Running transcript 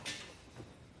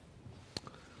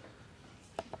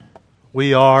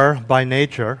We are, by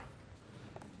nature,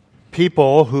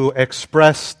 people who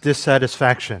express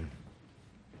dissatisfaction,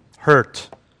 hurt,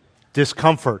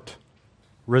 discomfort,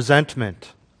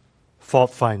 resentment,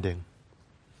 fault-finding.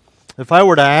 If I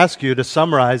were to ask you to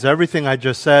summarize everything I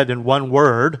just said in one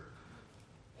word,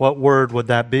 what word would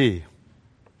that be?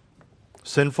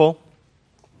 Sinful?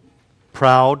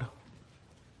 Proud?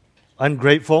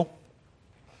 Ungrateful?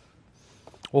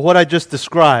 Well, what I just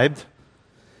described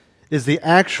is the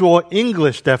actual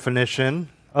English definition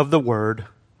of the word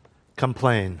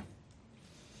complain.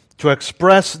 To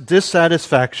express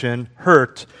dissatisfaction,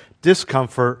 hurt,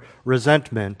 discomfort,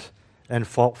 resentment, and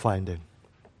fault-finding.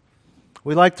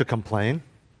 We like to complain.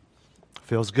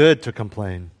 Feels good to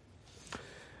complain.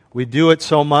 We do it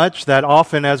so much that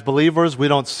often as believers we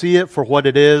don't see it for what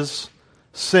it is,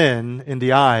 sin in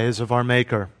the eyes of our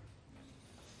Maker.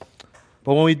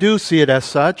 But when we do see it as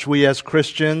such, we as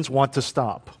Christians want to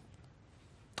stop.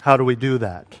 How do we do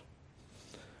that?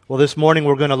 Well, this morning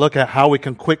we're going to look at how we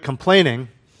can quit complaining,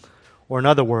 or in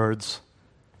other words,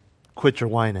 quit your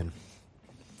whining.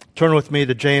 Turn with me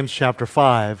to James chapter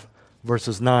 5,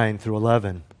 verses 9 through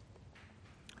 11.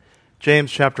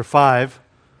 James chapter 5,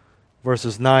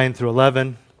 verses 9 through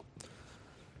 11.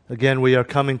 Again, we are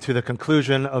coming to the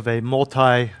conclusion of a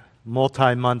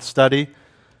multi-month study,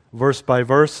 verse by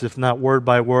verse, if not word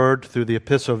by word, through the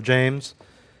epistle of James.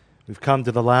 We've come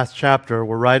to the last chapter.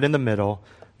 We're right in the middle.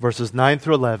 Verses 9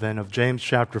 through 11 of James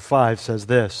chapter 5 says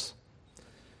this: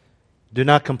 Do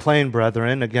not complain,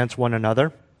 brethren, against one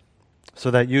another,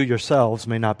 so that you yourselves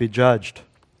may not be judged.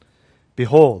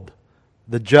 Behold,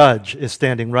 the judge is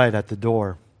standing right at the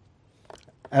door.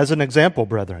 As an example,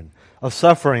 brethren, of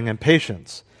suffering and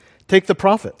patience, take the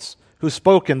prophets who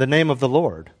spoke in the name of the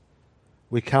Lord.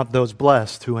 We count those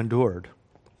blessed who endured.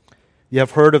 You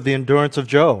have heard of the endurance of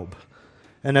Job,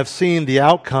 and have seen the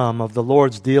outcome of the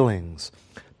Lord's dealings,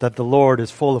 that the Lord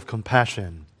is full of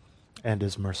compassion and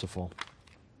is merciful.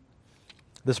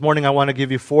 This morning I want to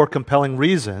give you 4 compelling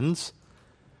reasons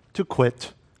to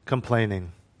quit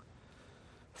complaining.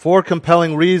 4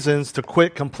 compelling reasons to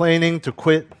quit complaining, to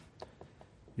quit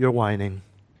your whining.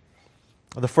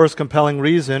 The first compelling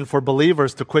reason for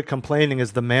believers to quit complaining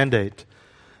is the mandate.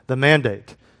 The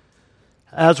mandate.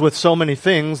 As with so many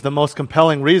things, the most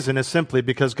compelling reason is simply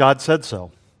because God said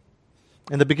so.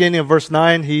 In the beginning of verse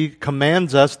 9, he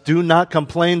commands us, do not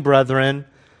complain, brethren,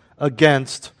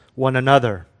 against one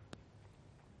another.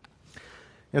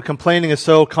 Complaining is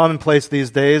so commonplace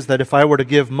these days that if I were to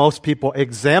give most people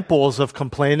examples of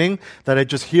complaining that I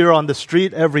just hear on the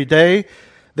street every day,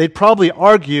 they'd probably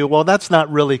argue, well, that's not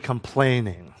really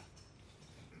complaining.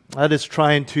 That is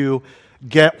trying to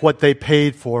get what they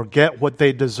paid for, get what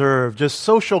they deserve, just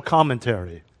social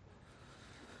commentary.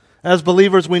 As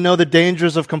believers, we know the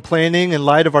dangers of complaining in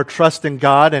light of our trust in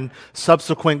God and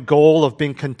subsequent goal of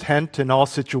being content in all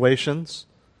situations.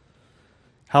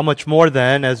 How much more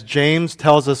then, as James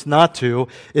tells us not to,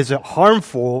 is it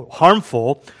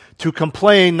harmful to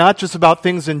complain not just about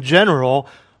things in general,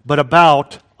 but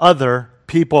about other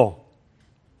people.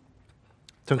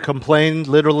 To complain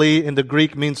literally in the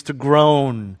Greek means to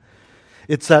groan.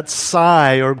 It's that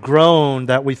sigh or groan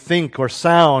that we think or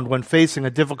sound when facing a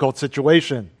difficult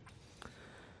situation.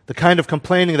 The kind of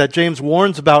complaining that James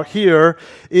warns about here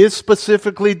is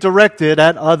specifically directed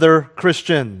at other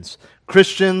Christians.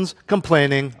 Christians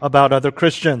complaining about other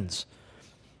Christians.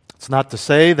 It's not to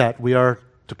say that we are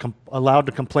allowed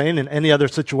to complain in any other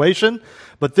situation,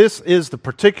 but this is the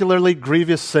particularly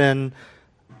grievous sin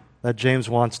that James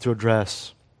wants to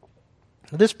address.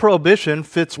 This prohibition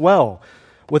fits well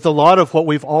with a lot of what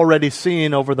we've already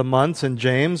seen over the months in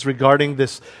James regarding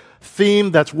this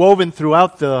theme that's woven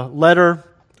throughout the letter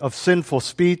of sinful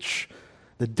speech,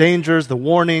 the dangers, the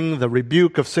warning, the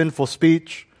rebuke of sinful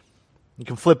speech. You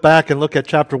can flip back and look at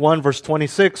chapter 1, verse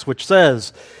 26, which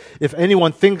says, If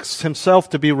anyone thinks himself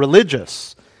to be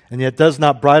religious, and yet does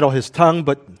not bridle his tongue,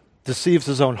 but deceives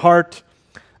his own heart,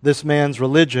 this man's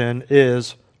religion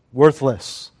is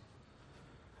worthless.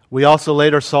 We also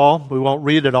later saw, we won't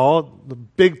read it all, the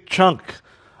big chunk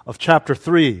of chapter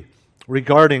 3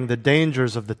 regarding the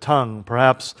dangers of the tongue,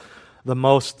 perhaps the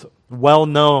most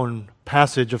well-known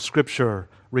passage of Scripture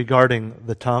regarding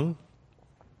the tongue.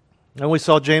 And we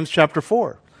saw James chapter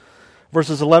 4,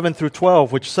 verses 11 through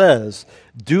 12, which says,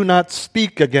 Do not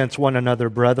speak against one another,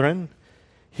 brethren.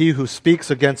 He who speaks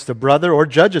against a brother or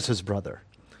judges his brother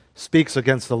speaks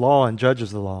against the law and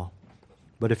judges the law.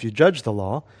 But if you judge the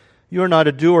law, you are not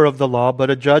a doer of the law, but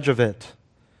a judge of it.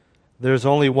 There is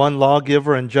only one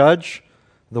lawgiver and judge,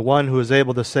 the one who is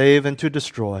able to save and to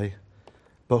destroy.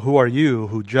 But who are you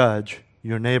who judge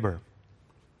your neighbor?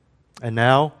 And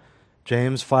now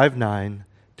James 5:9,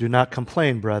 do not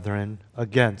complain, brethren,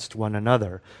 against one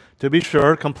another. To be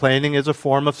sure, complaining is a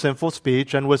form of sinful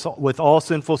speech, and with all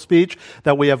sinful speech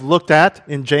that we have looked at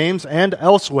in James and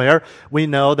elsewhere, we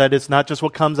know that it's not just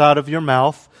what comes out of your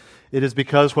mouth, it is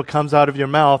because what comes out of your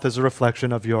mouth is a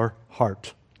reflection of your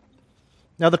heart.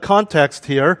 Now the context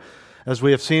here, as we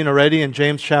have seen already in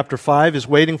James chapter 5, is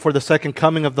waiting for the second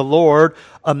coming of the Lord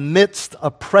amidst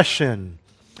oppression.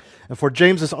 And for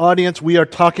James's audience, we are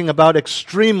talking about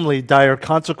extremely dire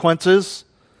consequences.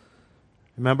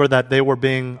 Remember that they were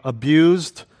being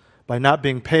abused by not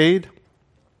being paid.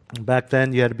 Back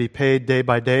then, you had to be paid day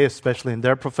by day, especially in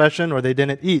their profession, or they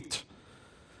didn't eat.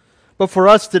 But for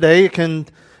us today, it can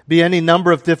be any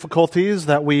number of difficulties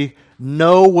that we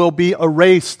know will be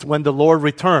erased when the Lord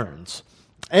returns.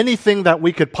 Anything that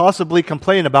we could possibly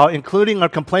complain about, including our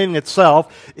complaining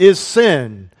itself, is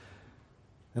sin.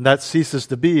 And that ceases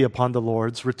to be upon the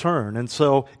Lord's return. And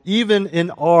so, even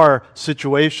in our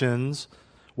situations,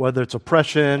 whether it's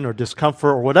oppression or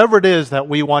discomfort or whatever it is that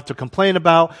we want to complain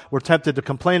about, we're tempted to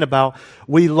complain about,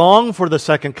 we long for the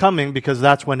second coming because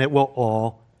that's when it will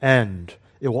all end.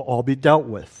 It will all be dealt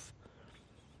with.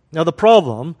 Now the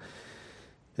problem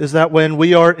is that when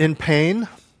we are in pain,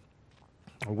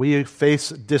 or we face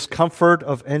discomfort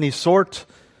of any sort,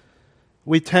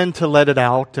 we tend to let it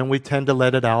out, and we tend to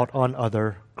let it out on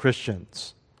other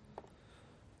Christians.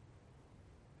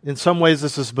 In some ways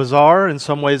this is bizarre, in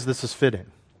some ways this is fitting.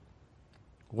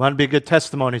 We want to be a good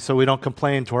testimony so we don't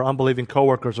complain to our unbelieving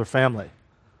coworkers or family.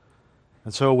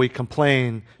 And so we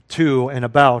complain to and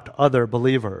about other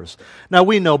believers. Now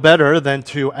we know better than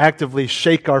to actively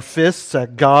shake our fists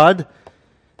at God,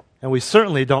 and we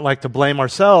certainly don't like to blame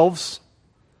ourselves.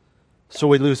 So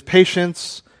we lose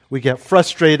patience, we get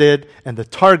frustrated, and the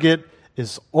target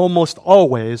is almost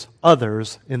always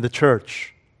others in the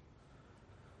church.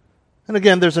 And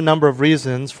again, there's a number of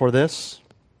reasons for this.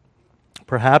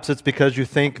 Perhaps it's because you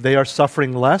think they are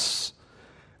suffering less,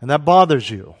 and that bothers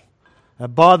you. That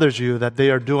bothers you that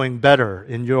they are doing better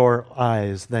in your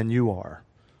eyes than you are.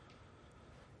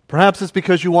 Perhaps it's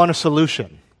because you want a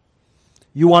solution.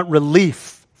 You want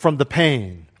relief from the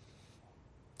pain,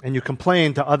 and you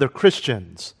complain to other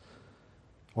Christians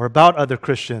or about other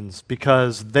Christians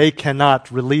because they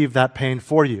cannot relieve that pain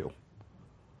for you.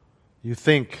 You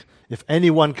think, if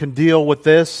anyone can deal with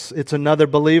this, it's another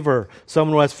believer,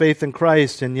 someone who has faith in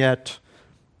Christ, and yet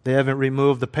they haven't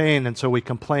removed the pain, and so we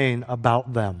complain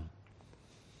about them.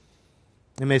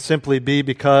 It may simply be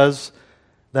because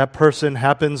that person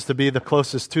happens to be the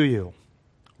closest to you,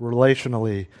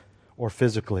 relationally or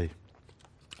physically.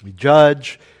 We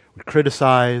judge, we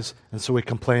criticize, and so we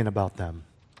complain about them.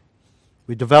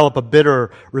 We develop a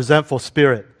bitter, resentful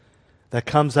spirit that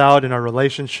comes out in our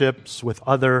relationships with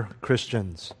other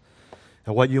Christians.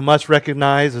 And what you must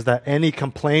recognize is that any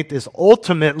complaint is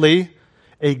ultimately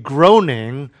a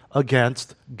groaning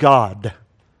against God.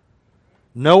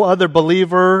 No other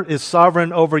believer is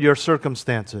sovereign over your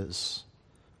circumstances.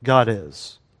 God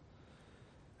is.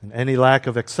 And any lack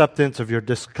of acceptance of your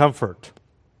discomfort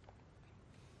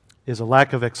is a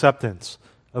lack of acceptance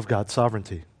of God's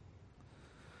sovereignty.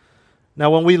 Now,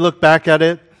 when we look back at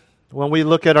it, when we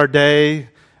look at our day,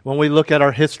 when we look at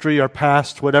our history, our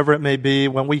past, whatever it may be,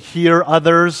 when we hear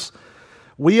others,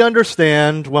 we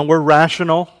understand when we're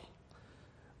rational,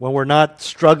 when we're not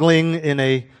struggling in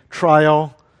a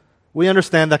trial, we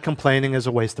understand that complaining is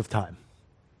a waste of time.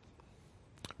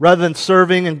 Rather than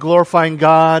serving and glorifying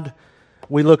God,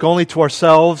 we look only to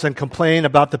ourselves and complain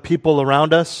about the people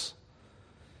around us.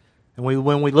 And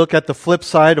when we look at the flip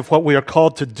side of what we are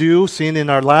called to do, seen in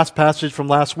our last passage from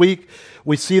last week,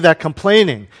 we see that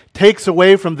complaining takes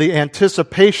away from the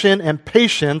anticipation and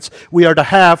patience we are to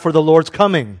have for the Lord's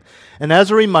coming. And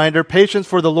as a reminder, patience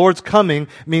for the Lord's coming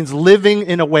means living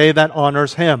in a way that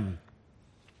honors Him.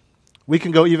 We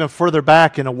can go even further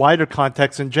back in a wider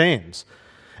context in James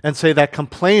and say that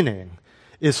complaining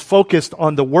is focused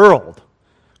on the world,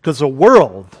 because the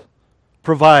world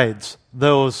provides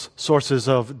those sources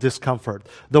of discomfort.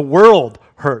 The world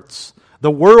hurts.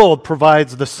 The world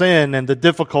provides the sin and the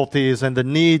difficulties and the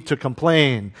need to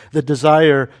complain, the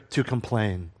desire to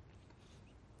complain.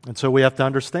 And so we have to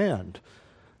understand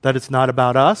that it's not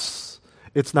about us.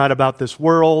 It's not about this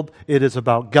world. It is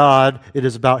about God. It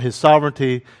is about His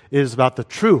sovereignty. It is about the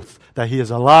truth that He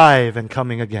is alive and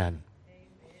coming again.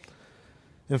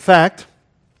 In fact,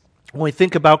 when we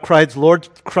think about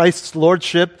Christ's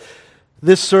lordship,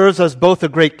 this serves as both a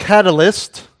great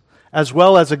catalyst as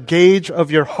well as a gauge of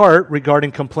your heart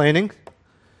regarding complaining.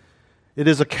 It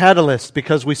is a catalyst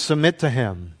because we submit to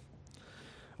Him,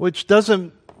 which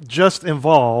doesn't just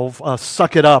involve a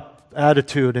suck it up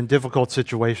attitude in difficult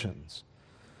situations,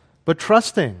 but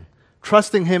trusting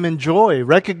Him in joy,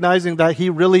 recognizing that He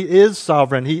really is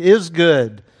sovereign, He is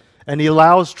good, and He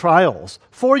allows trials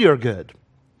for your good.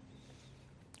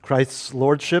 Christ's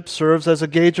lordship serves as a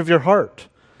gauge of your heart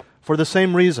for the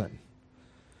same reason.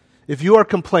 If you are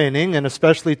complaining, and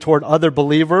especially toward other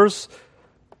believers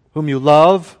whom you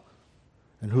love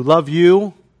and who love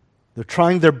you, they're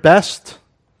trying their best,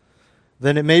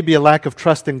 then it may be a lack of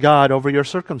trust in God over your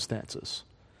circumstances.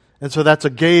 And so that's a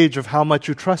gauge of how much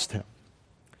you trust Him.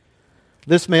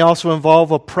 This may also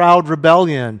involve a proud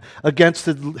rebellion against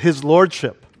His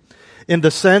lordship, in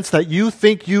the sense that you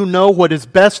think you know what is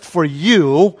best for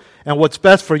you, and what's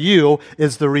best for you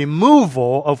is the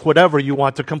removal of whatever you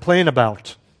want to complain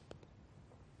about.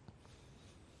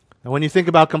 And when you think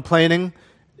about complaining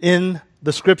in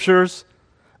the Scriptures,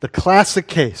 the classic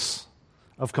case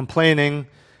of complaining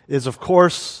is, of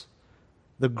course,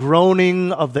 the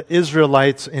groaning of the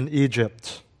Israelites in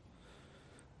Egypt.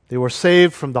 They were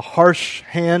saved from the harsh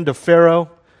hand of Pharaoh.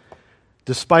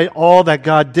 Despite all that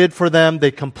God did for them,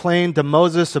 they complained to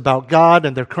Moses about God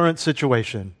and their current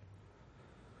situation.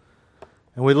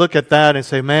 And we look at that and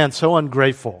say, man, so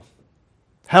ungrateful.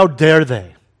 How dare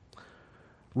they?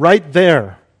 Right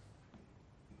there,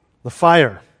 the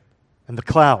fire and the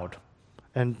cloud.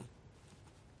 And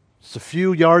just a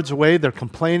few yards away, they're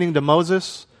complaining to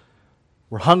Moses.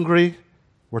 We're hungry.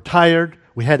 We're tired.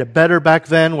 We had it better back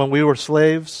then when we were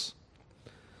slaves.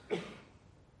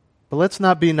 But let's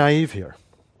not be naive here.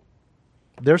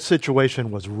 Their situation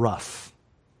was rough.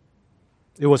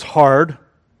 It was hard.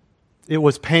 It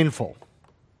was painful.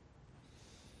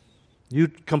 You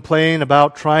complain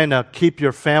about trying to keep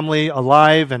your family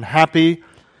alive and happy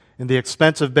in the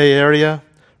expensive Bay Area.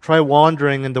 Try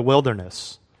wandering in the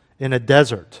wilderness, in a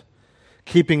desert,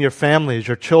 keeping your families,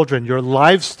 your children, your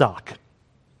livestock,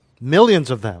 millions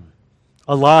of them,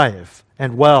 alive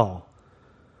and well,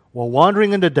 while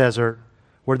wandering in the desert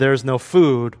where there is no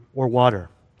food or water.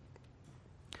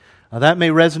 Now, that may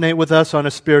resonate with us on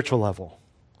a spiritual level.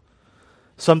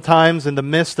 Sometimes in the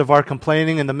midst of our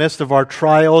complaining, in the midst of our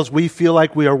trials, we feel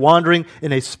like we are wandering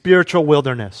in a spiritual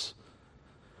wilderness.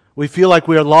 We feel like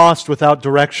we are lost without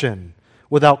direction,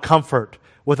 without comfort,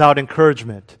 without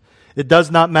encouragement. It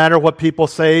does not matter what people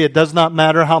say. It does not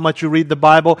matter how much you read the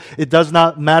Bible. It does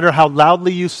not matter how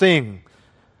loudly you sing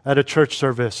at a church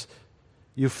service.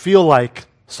 You feel like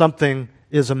something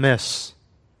is amiss.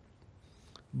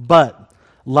 But,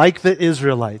 like the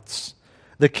Israelites,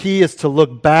 the key is to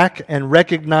look back and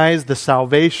recognize the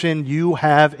salvation you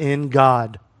have in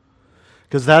God,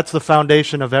 because that's the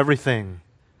foundation of everything.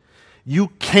 You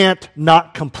can't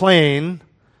not complain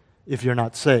if you're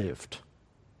not saved.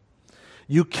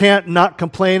 You can't not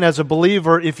complain as a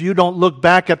believer if you don't look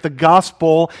back at the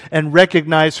gospel and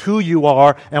recognize who you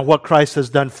are and what Christ has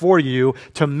done for you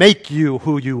to make you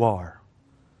who you are.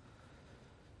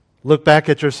 Look back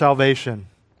at your salvation.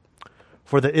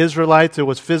 For the Israelites, it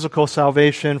was physical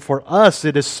salvation. For us,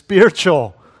 it is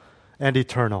spiritual and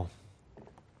eternal.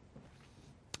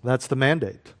 That's the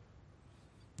mandate.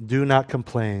 Do not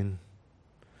complain.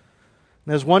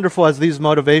 And as wonderful as these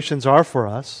motivations are for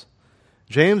us,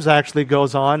 James actually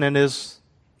goes on and is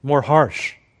more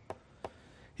harsh.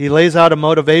 He lays out a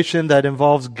motivation that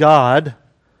involves God,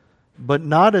 but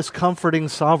not as comforting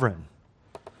sovereign.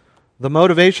 The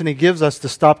motivation he gives us to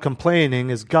stop complaining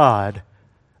is God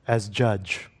as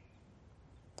judge.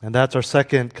 And that's our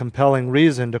second compelling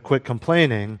reason to quit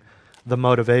complaining, the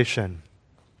motivation.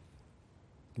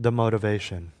 The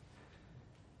motivation.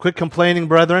 Quit complaining,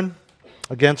 brethren,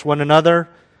 against one another.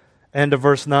 End of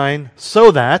verse 9.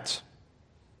 So that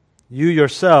you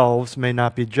yourselves may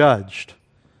not be judged.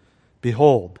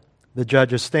 Behold, the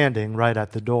judge is standing right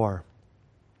at the door.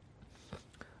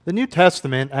 The New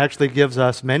Testament actually gives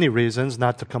us many reasons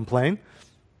not to complain.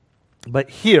 But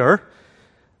here,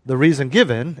 the reason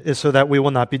given is so that we will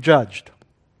not be judged.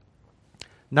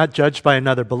 Not judged by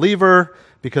another believer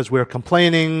because we're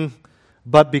complaining,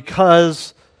 but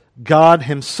because God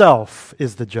Himself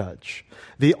is the judge.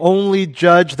 The only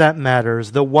judge that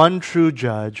matters, the one true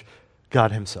judge,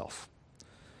 God Himself.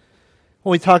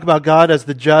 When we talk about God as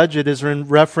the judge, it is in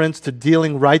reference to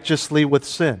dealing righteously with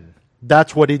sin.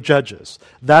 That's what He judges.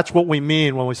 That's what we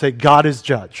mean when we say God is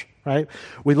judge. Right?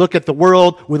 We look at the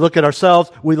world, we look at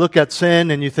ourselves, we look at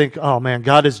sin, and you think, oh man,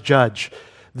 God is judge.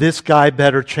 This guy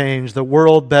better change. The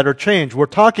world better change. We're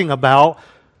talking about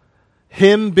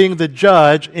Him being the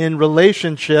judge in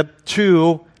relationship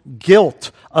to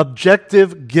guilt,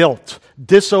 objective guilt,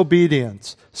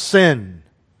 disobedience, sin.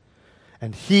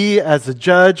 And He, as the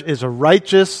judge, is a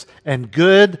righteous and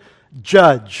good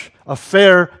judge, a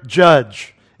fair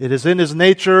judge It is in his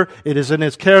nature. It is in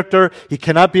his character. He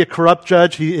cannot be a corrupt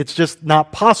judge. It's just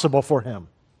not possible for him.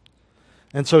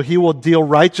 And so he will deal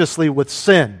righteously with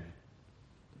sin.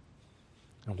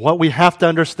 And what we have to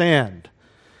understand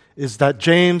is that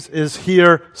James is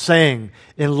here saying,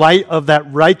 in light of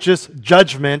that righteous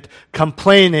judgment,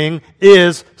 complaining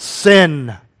is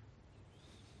sin.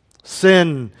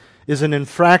 Sin is an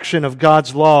infraction of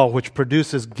God's law which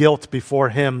produces guilt before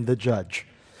him, the judge.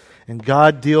 And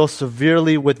God deals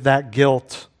severely with that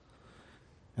guilt.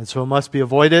 And so it must be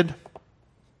avoided.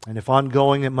 And if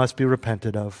ongoing, it must be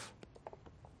repented of.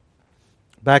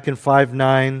 Back in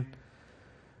 5:9,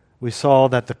 we saw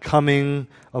that the coming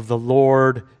of the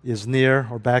Lord is near,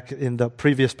 or back in the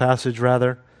previous passage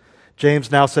rather.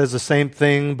 James now says the same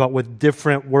thing, but with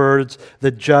different words.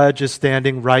 The judge is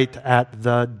standing right at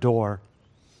the door.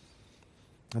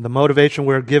 And the motivation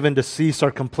we're given to cease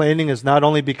our complaining is not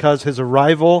only because his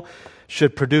arrival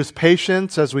should produce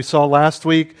patience, as we saw last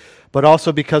week, but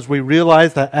also because we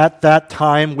realize that at that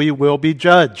time we will be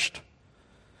judged.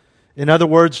 In other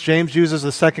words, James uses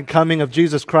the second coming of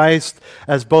Jesus Christ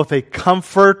as both a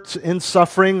comfort in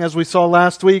suffering, as we saw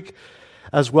last week,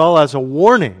 as well as a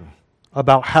warning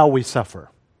about how we suffer.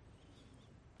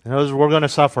 In other words, we're going to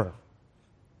suffer.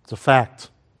 It's a fact.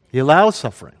 He allows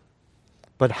suffering.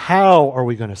 But how are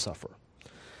we going to suffer?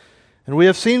 And we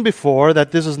have seen before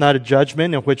that this is not a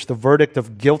judgment in which the verdict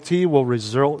of guilty will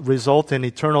result in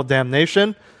eternal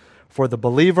damnation for the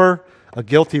believer. A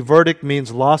guilty verdict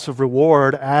means loss of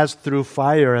reward as through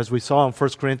fire, as we saw in 1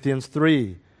 Corinthians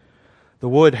 3. The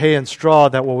wood, hay, and straw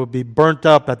that will be burnt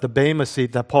up at the Bema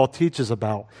seat that Paul teaches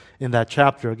about in that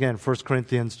chapter. Again, 1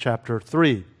 Corinthians chapter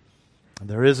 3. And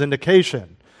there is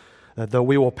indication that though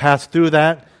we will pass through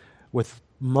that with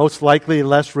most likely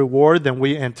less reward than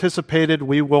we anticipated,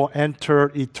 we will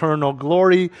enter eternal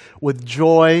glory with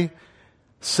joy,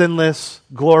 sinless,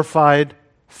 glorified,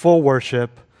 full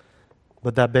worship.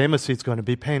 But that Bema seat's going to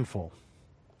be painful.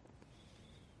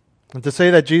 And to say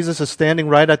that Jesus is standing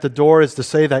right at the door is to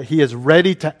say that he is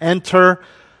ready to enter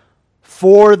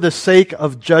for the sake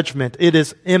of judgment. It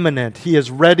is imminent. He is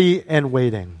ready and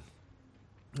waiting.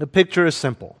 The picture is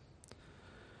simple.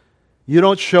 You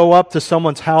don't show up to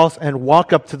someone's house and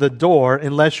walk up to the door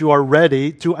unless you are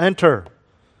ready to enter.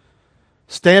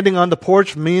 Standing on the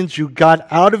porch means you got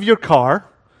out of your car,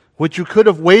 which you could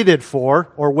have waited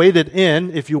for or waited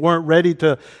in if you weren't ready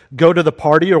to go to the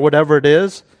party or whatever it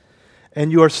is,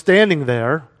 and you are standing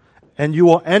there, and you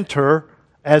will enter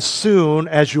as soon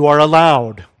as you are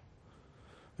allowed.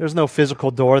 There's no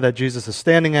physical door that Jesus is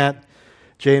standing at.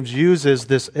 James uses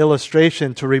this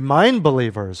illustration to remind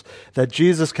believers that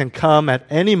Jesus can come at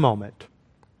any moment,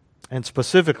 and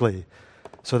specifically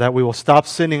so that we will stop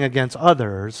sinning against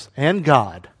others and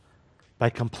God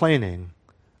by complaining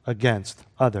against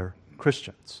other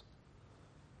Christians.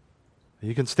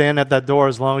 You can stand at that door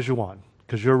as long as you want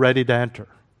because you're ready to enter.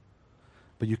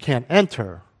 But you can't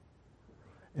enter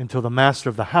until the master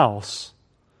of the house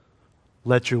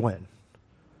lets you in.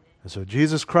 And so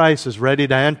Jesus Christ is ready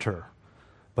to enter,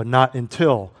 but not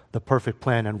until the perfect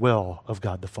plan and will of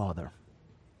God the Father.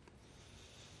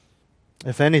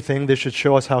 If anything, this should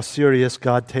show us how serious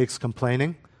God takes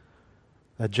complaining.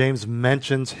 James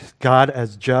mentions God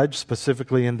as judge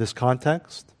specifically in this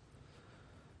context.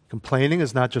 Complaining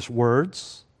is not just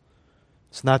words.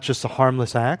 It's not just a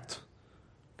harmless act.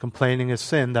 Complaining is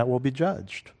sin that will be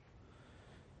judged.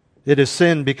 It is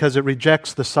sin because it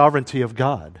rejects the sovereignty of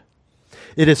God.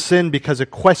 It is sin because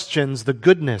it questions the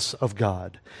goodness of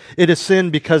God. It is sin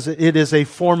because it is a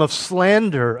form of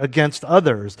slander against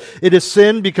others. It is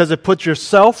sin because it puts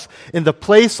yourself in the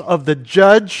place of the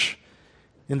judge,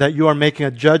 in that you are making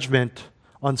a judgment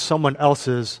on someone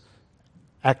else's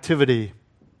activity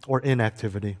or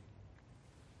inactivity.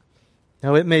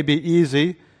 Now, it may be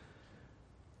easy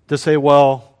to say,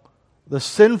 well, the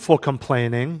sinful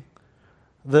complaining,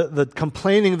 the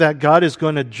complaining that God is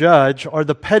going to judge are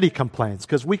the petty complaints,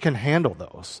 because we can handle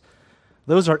those.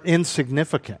 Those are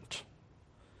insignificant.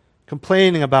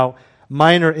 Complaining about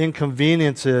minor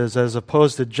inconveniences as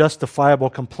opposed to justifiable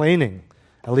complaining,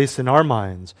 at least in our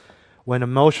minds, when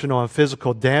emotional and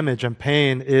physical damage and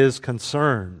pain is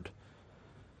concerned.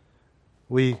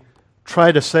 We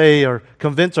try to say or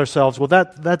convince ourselves, well,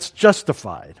 that's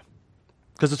justified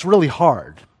because it's really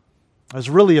hard. I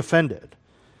was really offended.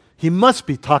 He must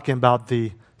be talking about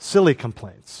the silly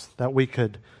complaints that we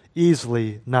could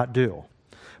easily not do.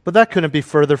 But that couldn't be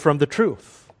further from the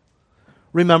truth.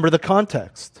 Remember the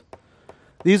context.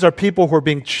 These are people who are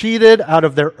being cheated out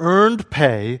of their earned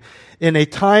pay in a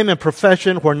time and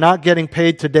profession where not getting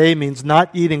paid today means not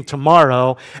eating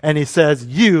tomorrow, and he says,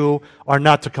 you are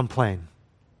not to complain.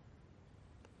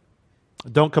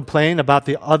 Don't complain about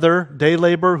the other day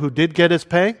laborer who did get his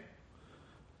pay.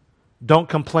 Don't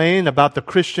complain about the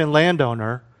Christian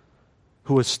landowner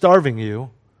who is starving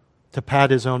you to pad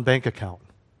his own bank account.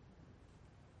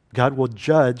 God will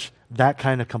judge that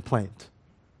kind of complaint.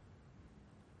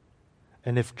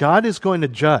 And if God is going to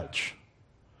judge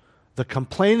the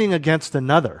complaining against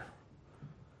another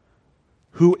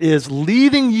who is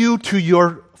leading you to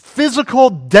your physical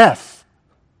death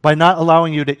by not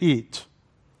allowing you to eat,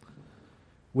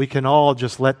 we can all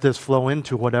just let this flow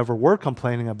into whatever we're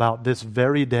complaining about this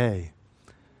very day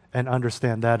and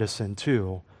understand that is sin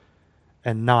too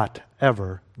and not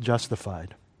ever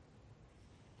justified.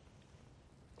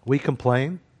 We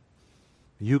complain.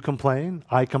 You complain.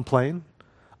 I complain.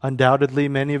 Undoubtedly,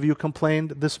 many of you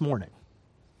complained this morning.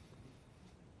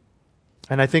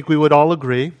 And I think we would all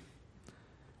agree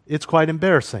it's quite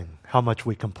embarrassing how much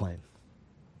we complain.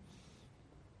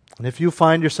 And if you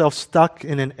find yourself stuck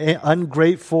in an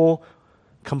ungrateful,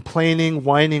 complaining,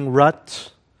 whining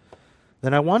rut,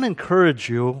 then I want to encourage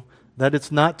you that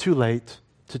it's not too late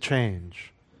to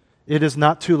change. It is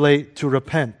not too late to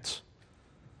repent.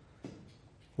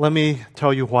 Let me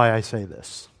tell you why I say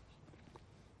this.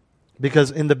 Because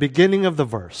in the beginning of the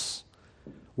verse,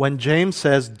 when James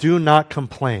says, "Do not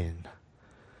complain,"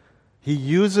 he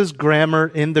uses grammar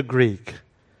in the Greek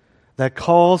that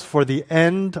calls for the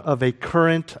end of a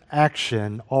current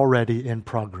action already in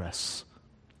progress.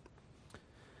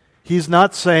 He's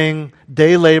not saying,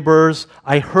 day laborers,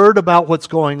 I heard about what's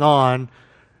going on.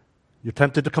 You're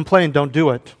tempted to complain, don't do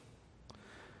it.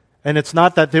 And it's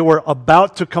not that they were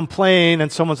about to complain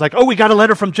and someone's like, oh, we got a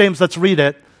letter from James, let's read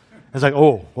it. It's like,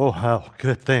 oh,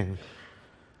 good thing.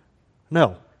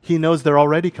 No, he knows they're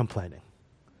already complaining.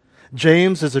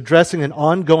 James is addressing an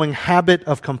ongoing habit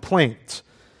of complaint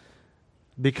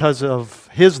because of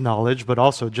his knowledge, but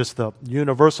also just the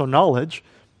universal knowledge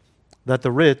that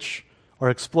the rich are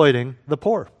exploiting the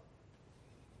poor.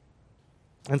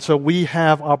 And so we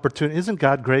have opportunity. Isn't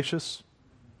God gracious?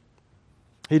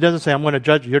 He doesn't say, I'm going to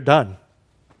judge you, you're done.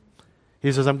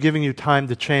 He says, I'm giving you time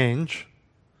to change.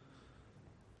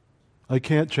 I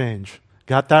can't change.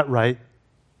 Got that right.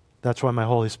 That's why my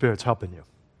Holy Spirit's helping you.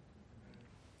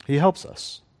 He helps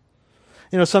us.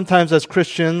 You know, sometimes as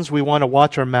Christians, we want to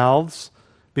watch our mouths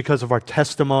because of our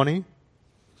testimony.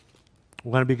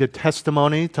 We want to be good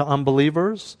testimony to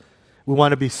unbelievers. We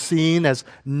want to be seen as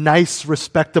nice,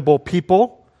 respectable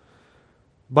people.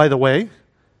 By the way,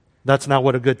 that's not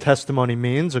what a good testimony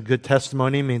means. A good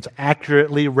testimony means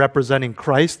accurately representing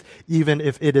Christ, even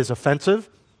if it is offensive.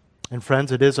 And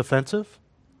friends, it is offensive.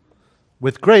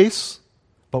 With grace,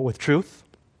 but with truth.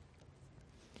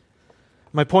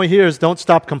 My point here is don't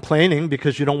stop complaining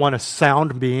because you don't want to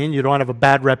sound mean. You don't want to have a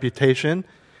bad reputation.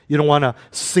 You don't want to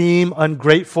seem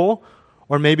ungrateful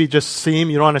or maybe just you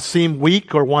don't want to seem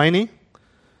weak or whiny.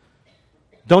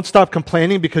 Don't stop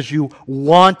complaining because you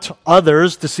want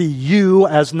others to see you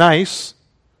as nice.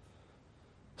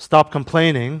 Stop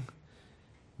complaining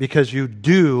because you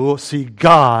do see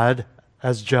God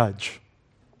as judge.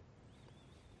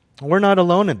 We're not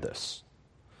alone in this.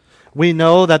 We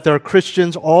know that there are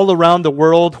Christians all around the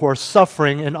world who are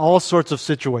suffering in all sorts of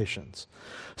situations.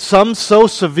 Some so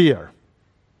severe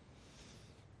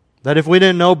that if we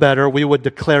didn't know better, we would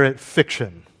declare it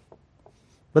fiction.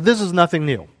 But this is nothing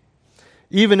new.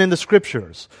 Even in the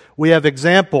Scriptures, we have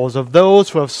examples of those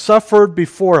who have suffered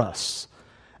before us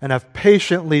and have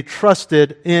patiently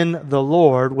trusted in the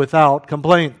Lord without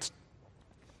complaint.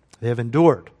 They have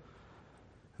endured.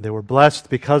 They were blessed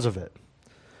because of it.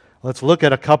 Let's look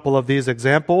at a couple of these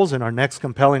examples in our next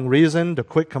compelling reason to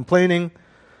quit complaining,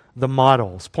 the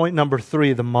models. Point number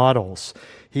 3, the models.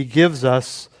 He gives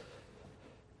us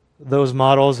those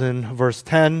models in verse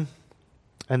 10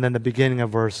 and then the beginning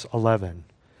of verse 11.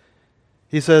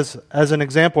 He says, as an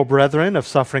example, brethren, of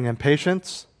suffering and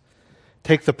patience,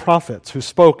 take the prophets who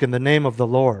spoke in the name of the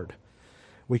Lord.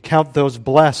 We count those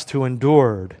blessed who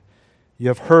endured. You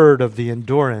have heard of the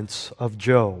endurance of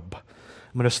Job.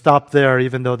 I'm going to stop there,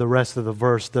 even though the rest of the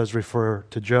verse does refer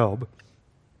to Job.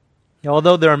 Now,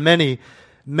 although there are many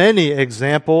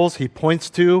examples he points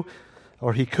to,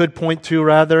 or he could point to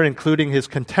rather, including his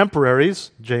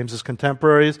contemporaries, James's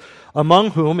contemporaries,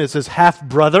 among whom is his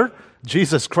half-brother,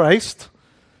 Jesus Christ.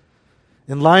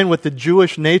 In line with the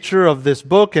Jewish nature of this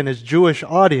book and his Jewish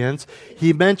audience,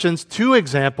 he mentions 2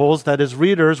 examples that his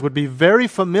readers would be very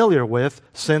familiar with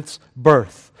since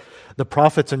birth. The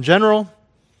prophets in general,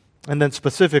 and then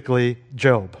specifically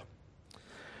Job.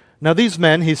 Now these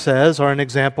men, he says, are an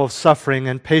example of suffering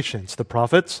and patience. The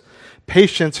prophets.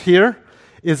 Patience here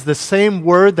is the same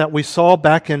word that we saw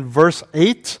back in verse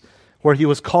 8 where he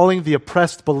was calling the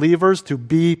oppressed believers to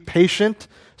be patient,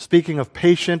 speaking of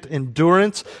patient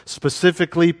endurance,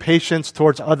 specifically patience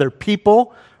towards other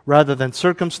people rather than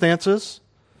circumstances.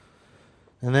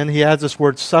 And then he adds this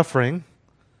word suffering,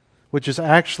 which is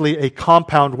actually a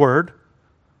compound word.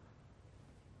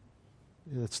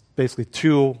 It's basically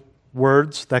two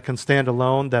words that can stand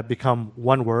alone that become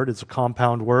one word. It's a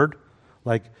compound word,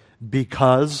 like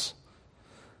because.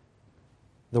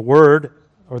 The word,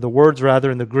 or the words rather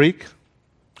in the Greek,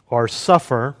 are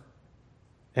suffer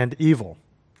and evil.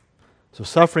 So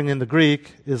suffering in the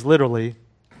Greek is literally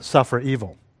suffer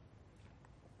evil.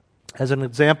 As an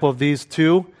example of these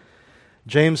two,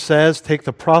 James says, take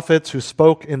the prophets who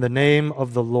spoke in the name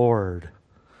of the Lord.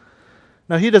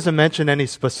 Now, he doesn't mention any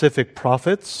specific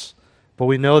prophets, but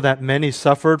we know that many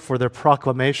suffered for their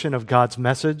proclamation of God's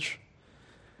message.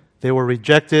 They were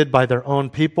rejected by their own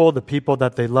people, the people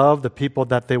that they loved, the people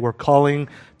that they were calling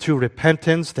to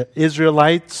repentance, the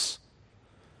Israelites.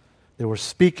 They were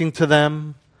speaking to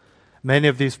them. Many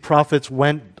of these prophets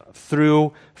went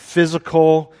through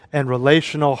physical and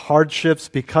relational hardships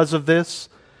because of this,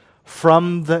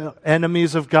 from the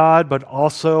enemies of God, but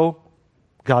also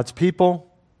God's people.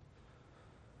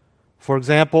 For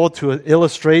example, to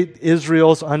illustrate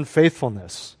Israel's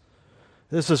unfaithfulness,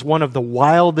 this is one of the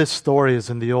wildest stories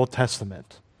in the Old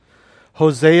Testament.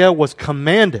 Hosea was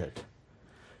commanded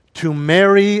to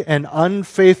marry an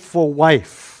unfaithful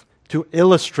wife to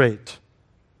illustrate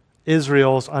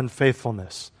Israel's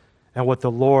unfaithfulness and what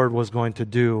the Lord was going to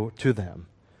do to them.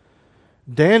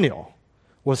 Daniel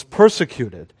was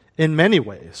persecuted in many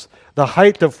ways, the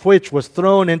height of which was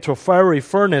thrown into a fiery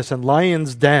furnace and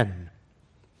lion's den.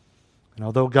 And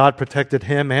although God protected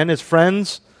him and his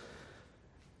friends,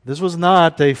 this was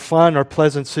not a fun or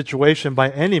pleasant situation by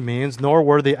any means, nor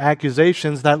were the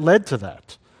accusations that led to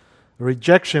that. A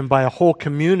rejection by a whole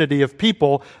community of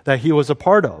people that he was a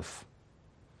part of.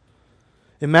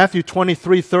 In Matthew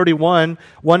 23:31,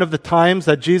 one of the times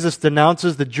that Jesus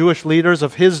denounces the Jewish leaders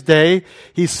of his day,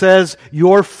 he says,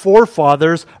 your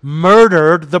forefathers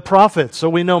murdered the prophets. So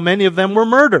we know many of them were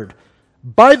murdered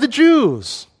by the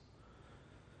Jews.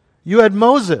 You had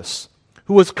Moses,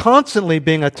 who was constantly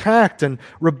being attacked and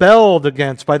rebelled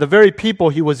against by the very people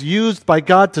he was used by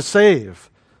God to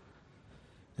save.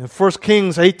 In 1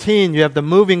 Kings 18, you have the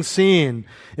moving scene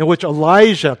in which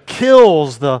Elijah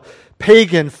kills the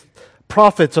pagan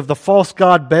prophets of the false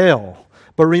god Baal.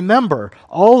 But remember,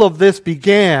 all of this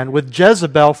began with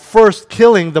Jezebel first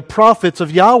killing the prophets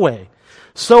of Yahweh.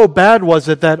 So bad was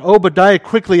it that Obadiah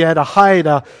quickly had to hide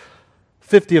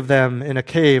 50 of them in a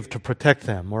cave to protect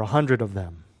them, or 100 of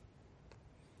them.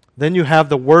 Then you have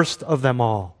the worst of them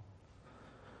all.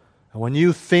 And when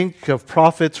you think of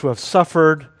prophets who have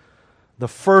suffered, the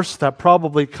first that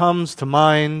probably comes to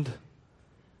mind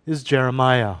is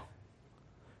Jeremiah,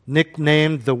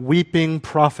 nicknamed the weeping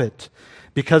prophet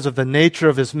because of the nature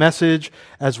of his message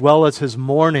as well as his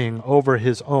mourning over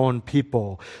his own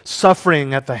people,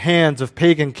 suffering at the hands of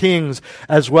pagan kings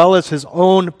as well as his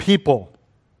own people.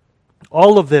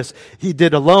 All of this he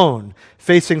did alone,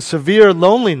 facing severe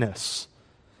loneliness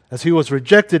as he was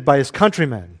rejected by his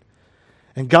countrymen.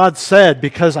 And God said,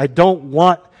 because I don't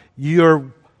want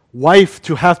your wife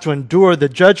to have to endure the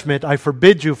judgment, I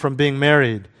forbid you from being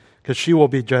married, because she will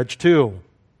be judged too.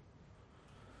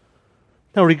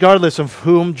 Now, regardless of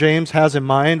whom James has in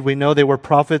mind, we know they were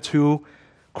prophets who,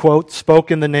 quote, spoke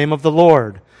in the name of the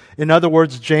Lord. In other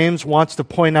words, James wants to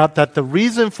point out that the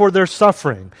reason for their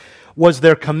suffering was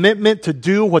their commitment to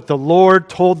do what the Lord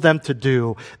told them to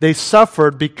do. They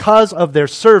suffered because of their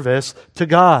service to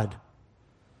God.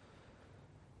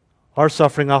 Our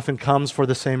suffering often comes for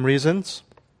the same reasons.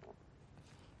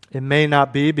 It may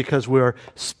not be because we are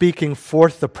speaking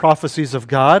forth the prophecies of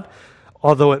God,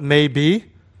 although it may be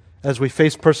as we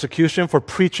face persecution for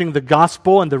preaching the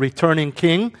gospel and the returning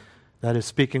king, that is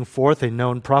speaking forth a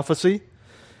known prophecy.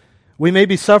 We may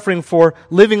be suffering for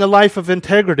living a life of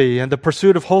integrity and the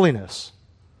pursuit of holiness.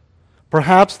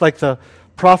 Perhaps, like the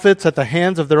prophets at the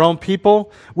hands of their own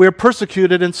people, we are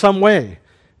persecuted in some way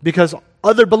because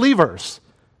other believers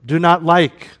do not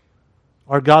like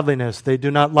our godliness. They do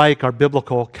not like our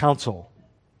biblical counsel.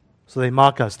 So they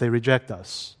mock us, they reject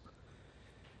us.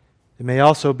 It may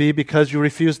also be because you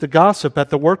refuse to gossip at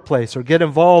the workplace or get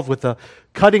involved with the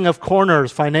cutting of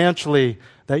corners financially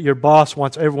that your boss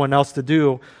wants everyone else to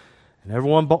do. And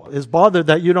everyone is bothered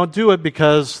that you don't do it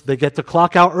because they get to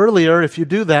clock out earlier if you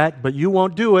do that, but you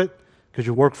won't do it because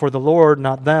you work for the Lord,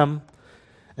 not them.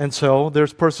 And so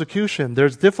there's persecution,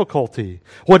 there's difficulty.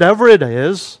 Whatever it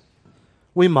is,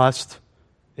 we must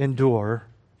endure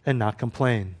and not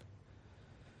complain.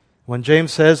 When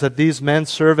James says that these men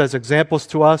serve as examples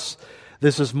to us,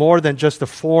 this is more than just a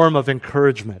form of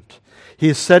encouragement. He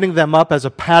is setting them up as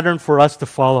a pattern for us to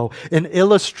follow, an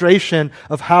illustration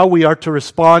of how we are to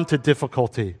respond to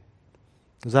difficulty.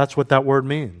 Because that's what that word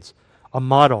means. A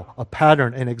model, a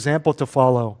pattern, an example to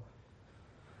follow.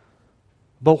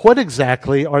 But what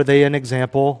exactly are they an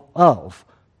example of?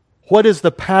 What is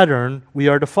the pattern we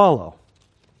are to follow?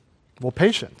 Well,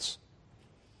 patience,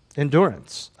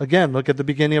 endurance. Again, look at the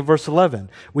beginning of verse 11.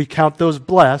 We count those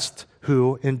blessed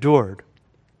who endured.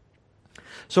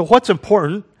 So what's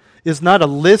important is not a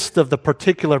list of the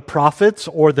particular prophets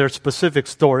or their specific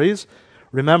stories.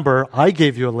 Remember, I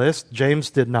gave you a list. James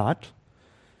did not.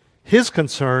 His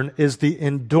concern is the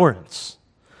endurance,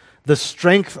 the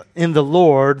strength in the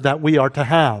Lord that we are to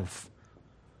have.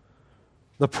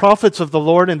 The prophets of the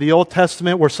Lord in the Old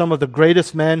Testament were some of the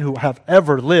greatest men who have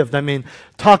ever lived. I mean,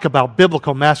 talk about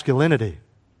biblical masculinity.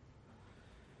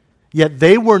 Yet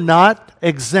they were not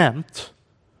exempt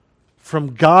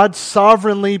from God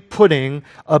sovereignly putting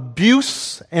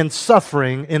abuse and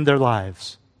suffering in their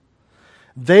lives.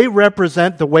 They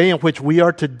represent the way in which we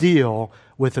are to deal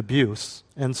with abuse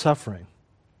and suffering.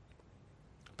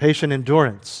 Patient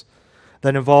endurance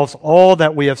that involves all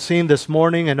that we have seen this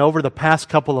morning and over the past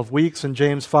couple of weeks in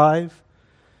James 5.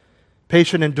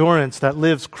 Patient endurance that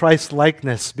lives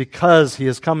Christ-likeness because he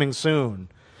is coming soon.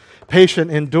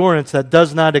 Patient endurance that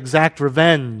does not exact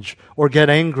revenge or get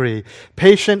angry.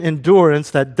 Patient endurance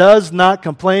that does not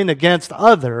complain against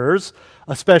others,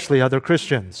 especially other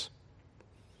Christians.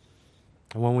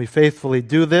 And when we faithfully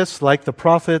do this, like the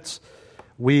prophets,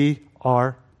 we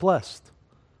are blessed.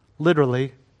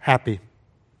 Literally happy.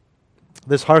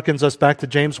 This harkens us back to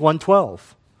James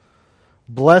 1:12.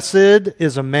 Blessed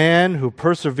is a man who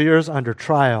perseveres under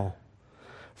trial,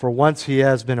 for once he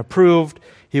has been approved,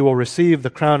 he will receive the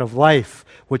crown of life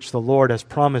which the Lord has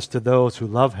promised to those who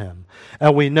love him.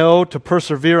 And we know to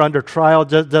persevere under trial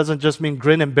doesn't just mean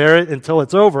grin and bear it until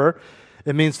it's over.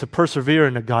 It means to persevere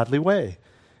in a godly way.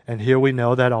 And here we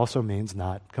know that also means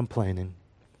not complaining.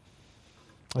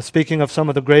 Speaking of some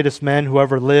of the greatest men who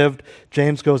ever lived,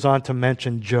 James goes on to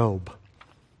mention Job.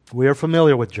 We are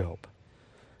familiar with Job,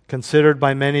 considered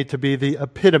by many to be the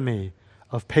epitome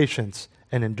of patience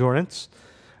and endurance.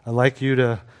 I'd like you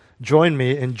to join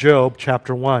me in Job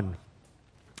chapter 1.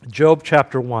 Job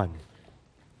chapter 1.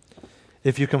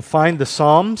 If you can find the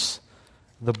Psalms,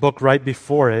 the book right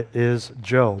before it is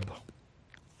Job.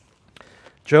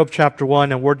 Job chapter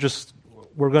 1, and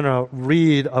we're going to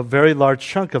read a very large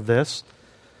chunk of this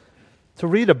to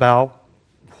read about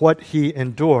what he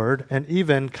endured and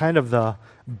even kind of the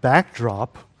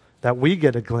backdrop that we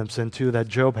get a glimpse into that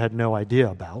Job had no idea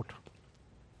about.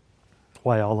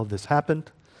 Why all of this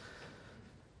happened.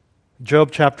 Job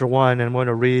chapter 1, and I'm going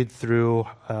to read through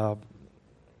about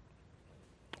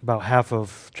half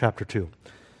of chapter 2.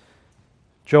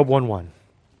 Job 1:1.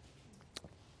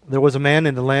 There was a man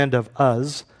in the land of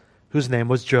Uz whose name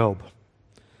was Job.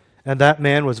 And that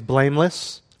man was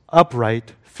blameless,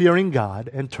 upright, fearing God,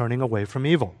 and turning away from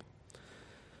evil.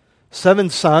 7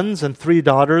 sons and 3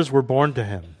 daughters were born to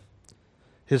him.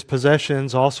 His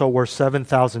possessions also were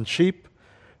 7,000 sheep,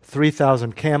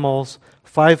 3,000 camels,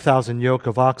 5,000 yoke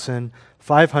of oxen,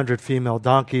 500 female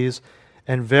donkeys,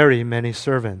 and very many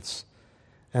servants.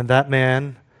 And that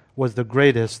man was the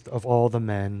greatest of all the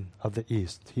men of the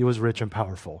East. He was rich and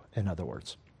powerful, in other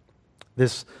words.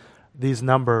 These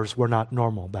numbers were not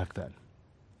normal back then.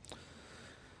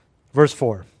 Verse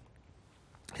 4.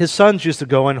 His sons used to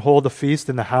go and hold a feast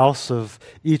in the house of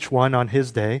each one on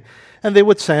his day, and they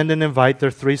would send and invite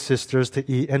their 3 sisters to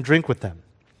eat and drink with them.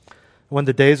 When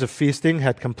the days of feasting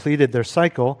had completed their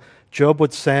cycle, Job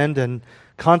would send and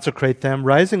consecrate them,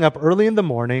 rising up early in the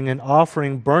morning and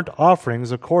offering burnt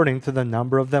offerings according to the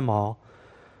number of them all.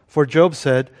 For Job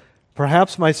said,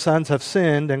 "Perhaps my sons have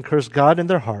sinned and cursed God in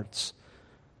their hearts."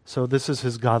 So this is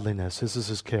his godliness. This is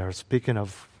his care. Speaking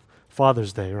of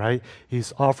Father's Day, right?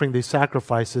 He's offering these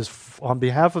sacrifices on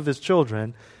behalf of his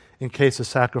children in case a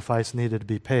sacrifice needed to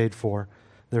be paid for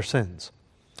their sins.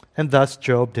 And thus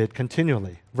Job did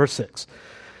continually. Verse 6.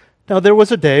 Now there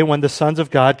was a day when the sons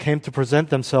of God came to present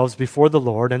themselves before the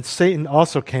Lord, and Satan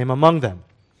also came among them.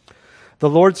 The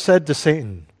Lord said to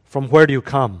Satan, "From where do you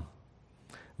come?"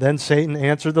 Then Satan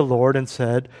answered the Lord and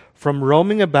said, "From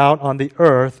roaming about on the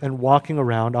earth and walking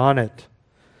around on it."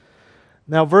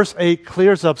 Now, verse 8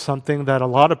 clears up something that a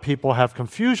lot of people have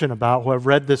confusion about who have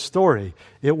read this story.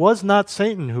 It was not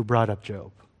Satan who brought up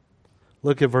Job.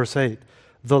 Look at verse 8.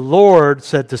 The Lord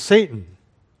said to Satan,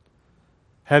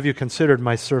 "Have you considered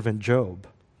my servant Job?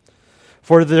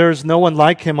 For there is no one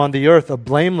like him on the earth, a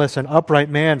blameless and upright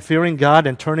man, fearing God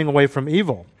and turning away from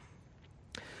evil."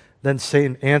 Then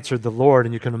Satan answered the Lord,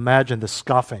 and you can imagine the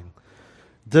scoffing.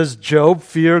 Does Job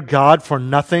fear God for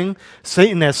nothing?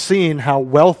 Satan has seen how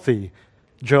wealthy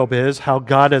Job is, how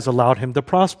God has allowed him to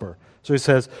prosper. So he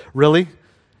says, really?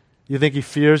 You think he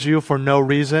fears you for no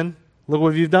reason? Look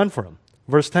what you've done for him.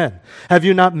 Verse 10, have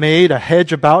you not made a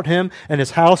hedge about him and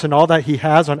his house and all that he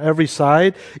has on every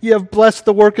side? You have blessed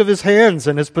the work of his hands,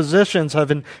 and his possessions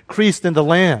have increased in the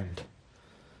land.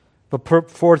 But put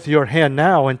forth your hand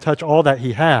now and touch all that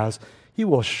he has. He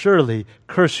will surely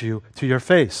curse you to your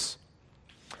face.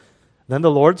 Then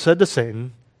the Lord said to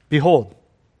Satan, behold,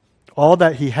 all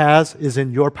that he has is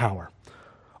in your power.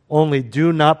 Only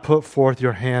do not put forth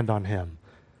your hand on him.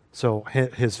 So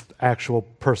his actual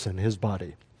person, his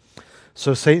body.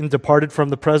 So Satan departed from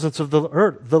the presence of the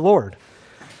Lord.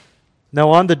 Now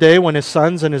on the day when his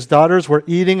sons and his daughters were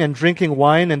eating and drinking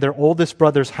wine in their oldest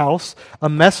brother's house, a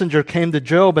messenger came to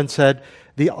Job and said,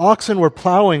 the oxen were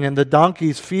plowing and the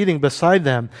donkeys feeding beside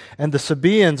them, and the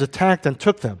Sabaeans attacked and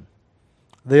took them.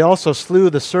 They also slew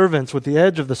the servants with the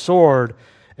edge of the sword,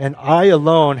 and I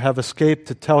alone have escaped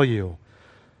to tell you.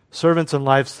 Servants and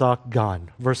livestock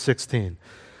gone. Verse 16.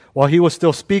 While he was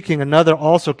still speaking, another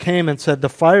also came and said, the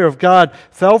fire of God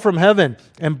fell from heaven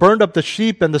and burned up the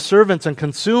sheep and the servants and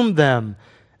consumed them,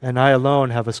 and I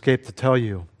alone have escaped to tell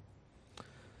you.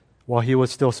 While he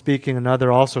was still speaking,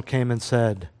 another also came and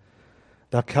said,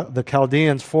 the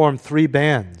Chaldeans formed 3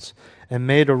 bands and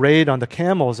made a raid on the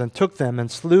camels and took them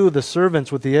and slew the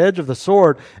servants with the edge of the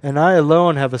sword, and I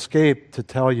alone have escaped to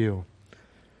tell you.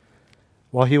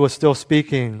 While he was still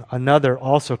speaking, another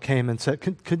also came and said,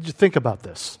 could you think about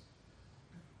this?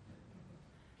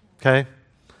 Okay?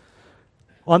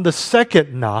 On the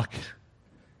second knock,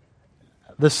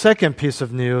 the second piece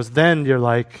of news, then you're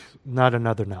like, not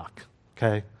another knock.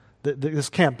 Okay? This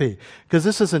can't be. Because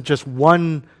this isn't just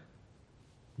one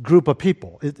group of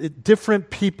people. Different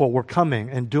people were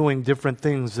coming and doing different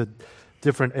things at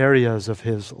different areas of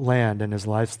his land and his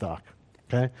livestock.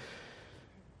 Okay?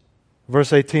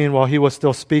 Verse 18, while he was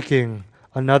still speaking,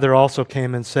 another also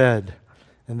came and said,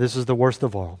 and this is the worst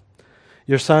of all,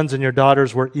 your sons and your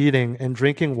daughters were eating and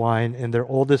drinking wine in their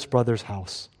oldest brother's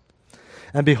house.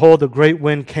 And behold, a great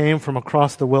wind came from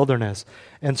across the wilderness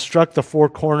and struck the 4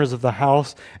 corners of the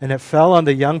house, and it fell on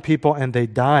the young people, and they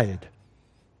died.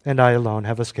 And I alone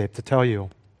have escaped to tell you.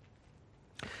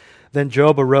 Then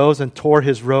Job arose and tore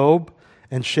his robe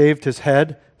and shaved his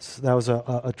head. That was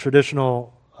a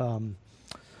traditional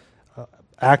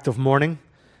act of mourning.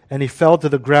 And he fell to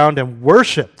the ground and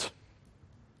worshipped.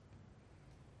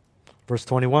 Verse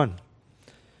 21.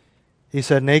 He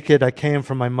said, naked I came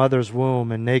from my mother's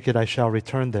womb, and naked I shall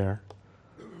return there.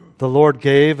 The Lord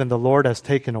gave, and the Lord has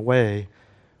taken away.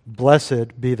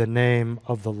 Blessed be the name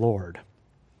of the Lord.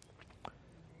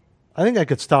 I think I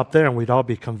could stop there and we'd all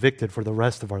be convicted for the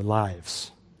rest of our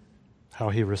lives. How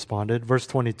he responded. Verse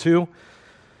 22.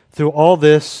 Through all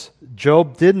this,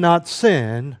 Job did not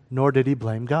sin, nor did he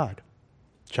blame God.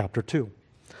 Chapter 2.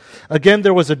 Again,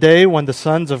 there was a day when the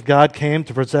sons of God came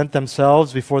to present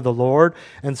themselves before the Lord,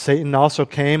 and Satan also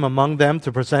came among them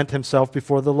to present himself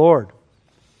before the Lord.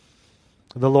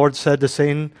 The Lord said to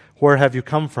Satan, where have you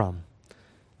come from?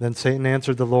 Then Satan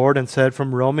answered the Lord and said,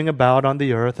 from roaming about on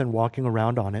the earth and walking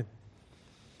around on it.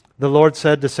 The Lord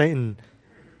said to Satan,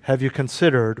 have you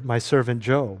considered my servant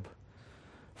Job?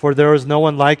 For there is no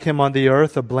one like him on the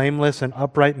earth, a blameless and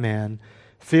upright man,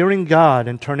 fearing God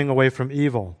and turning away from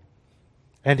evil.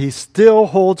 And he still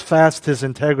holds fast his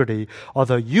integrity,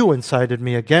 although you incited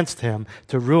me against him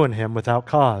to ruin him without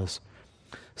cause.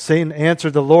 Satan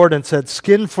answered the Lord and said,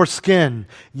 skin for skin.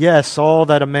 Yes, all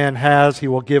that a man has he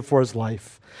will give for his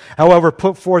life. However,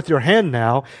 put forth your hand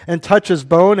now and touch his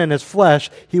bone and his flesh.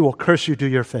 He will curse you to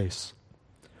your face.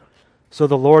 So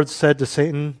the Lord said to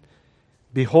Satan,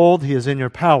 behold, he is in your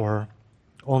power.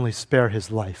 Only spare his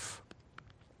life.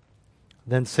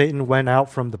 Then Satan went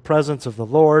out from the presence of the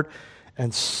Lord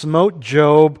and smote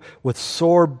Job with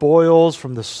sore boils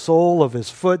from the sole of his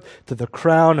foot to the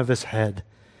crown of his head.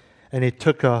 And he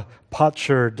took a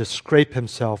potsherd to scrape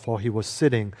himself while he was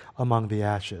sitting among the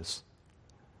ashes.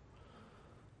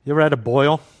 You ever had a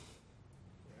boil?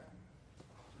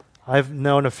 I've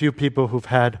known a few people who've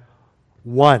had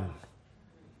one,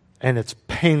 and it's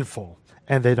painful,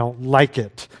 and they don't like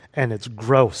it, and it's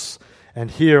gross. And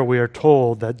here we are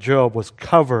told that Job was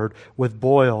covered with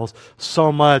boils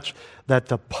so much that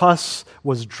the pus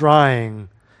was drying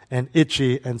and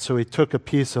itchy, and so he took a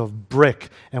piece of brick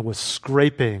and was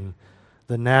scraping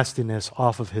the nastiness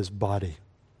off of his body.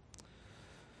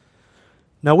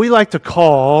 Now we like to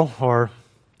call, or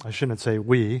I shouldn't say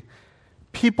we,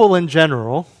 people in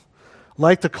general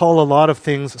like to call a lot of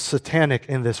things satanic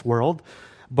in this world,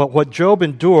 But what Job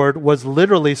endured was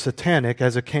literally satanic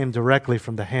as it came directly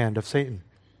from the hand of Satan.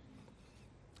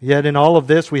 Yet in all of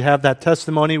this, we have that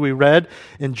testimony we read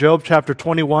in Job chapter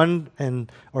 21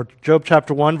 or Job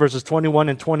chapter 1, verses 21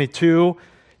 and 22.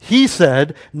 He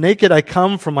said, "Naked I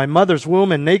come from my mother's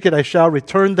womb, and naked I shall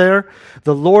return there.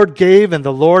 The Lord gave, and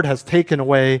the Lord has taken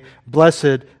away.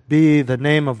 Blessed be the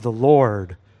name of the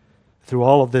Lord." Through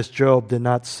all of this, Job did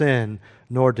not sin,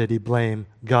 nor did he blame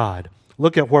God.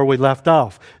 Look at where we left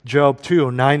off. Job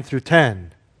 2, 9 through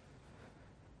 10.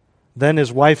 Then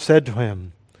his wife said to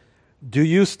him, "Do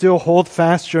you still hold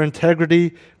fast your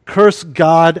integrity? Curse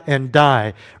God and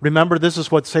die." Remember, this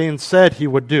is what Satan said he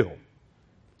would do.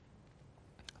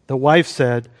 The wife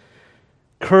said,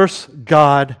 "Curse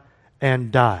God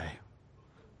and die."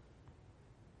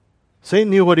 Satan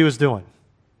knew what he was doing.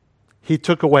 He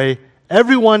took away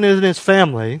everyone in his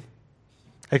family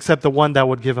except the one that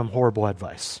would give him horrible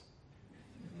advice.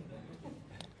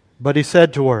 But he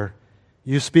said to her,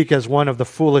 "You speak as one of the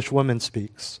foolish women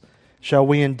speaks. Shall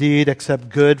we indeed accept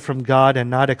good from God and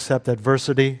not accept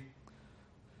adversity?"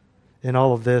 In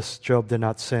all of this, Job did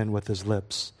not sin with his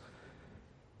lips.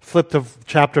 Flip to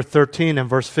chapter 13 and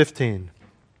verse 15.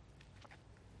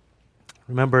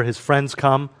 Remember, his friends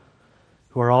come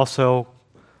who are also,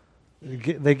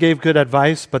 they gave good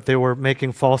advice, but they were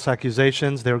making false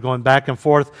accusations. They were going back and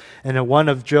forth. And in one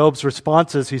of Job's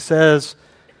responses, he says,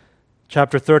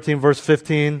 chapter 13, verse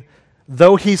 15,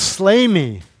 "Though he slay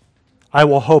me, I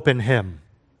will hope in him."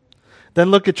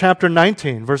 Then look at chapter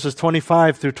 19, verses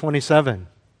 25 through 27.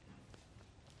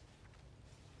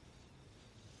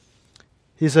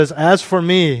 He says, "As for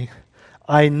me,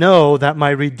 I know that my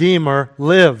Redeemer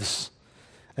lives,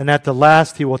 and at the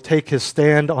last he will take his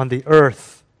stand on the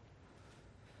earth.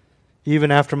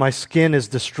 Even after my skin is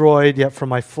destroyed, yet from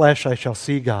my flesh I shall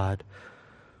see God,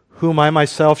 whom I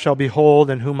myself shall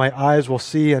behold, and whom my eyes will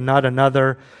see, and not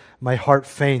another. My heart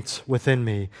faints within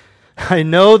me. I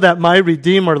know that my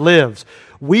Redeemer lives."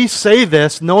 We say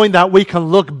this knowing that we can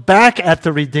look back at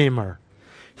the Redeemer.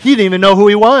 He didn't even know who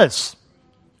he was.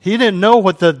 He didn't know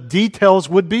what the details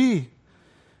would be.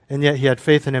 And yet he had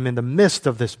faith in him in the midst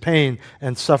of this pain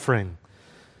and suffering.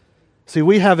 See,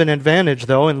 we have an advantage,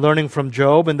 though, in learning from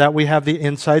Job, in that we have the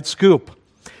inside scoop.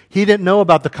 He didn't know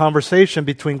about the conversation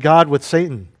between God with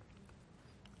Satan.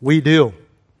 We do.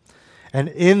 And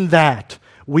in that,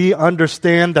 we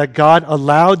understand that God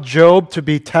allowed Job to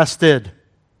be tested.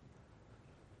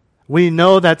 We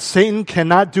know that Satan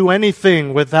cannot do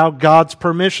anything without God's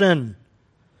permission.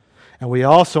 And we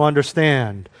also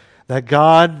understand that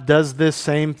God does this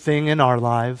same thing in our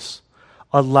lives,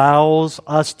 allows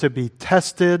us to be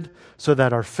tested so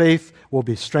that our faith will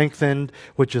be strengthened,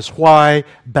 which is why,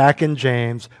 back in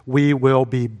James, we will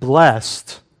be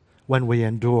blessed when we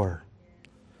endure.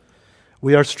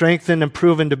 We are strengthened and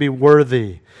proven to be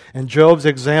worthy. And Job's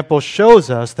example shows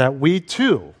us that we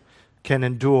too can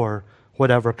endure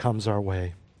whatever comes our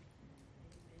way.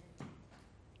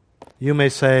 You may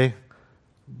say,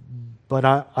 "But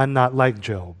I'm not like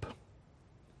Job."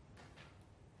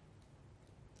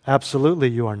 Absolutely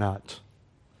you are not,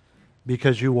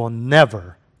 because you will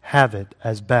never have it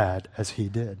as bad as he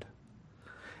did.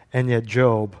 And yet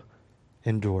Job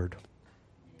endured.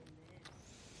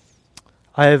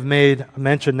 I have made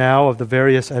mention now of the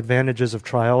various advantages of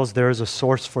trials. There is a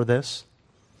source for this.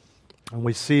 And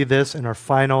we see this in our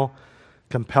final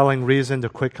compelling reason to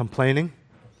quit complaining.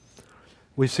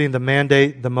 We've seen the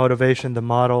mandate, the motivation, the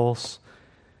models,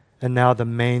 and now the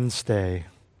mainstay,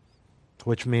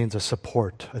 which means a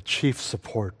support, a chief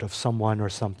support of someone or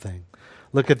something.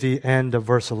 Look at the end of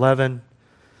verse 11.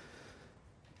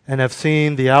 "And have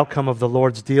seen the outcome of the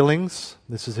Lord's dealings,"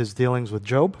 this is his dealings with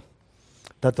Job,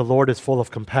 "that the Lord is full of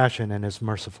compassion and is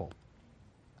merciful."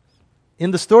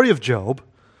 In the story of Job,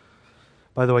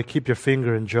 by the way, keep your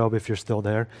finger in Job if you're still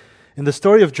there. In the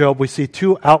story of Job, we see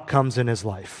two outcomes in his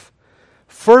life.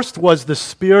 First was the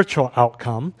spiritual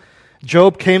outcome.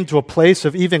 Job came to a place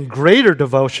of even greater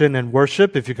devotion and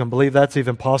worship, if you can believe that's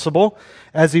even possible,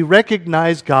 as he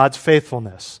recognized God's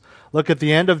faithfulness. Look at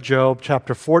the end of Job,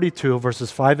 chapter 42,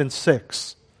 verses 5 and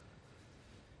 6.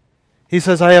 He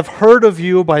says, "I have heard of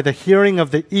you by the hearing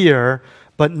of the ear,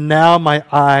 but now my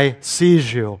eye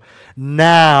sees you."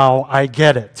 Now I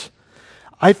get it.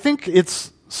 I think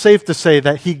it's safe to say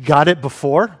that he got it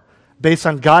before, based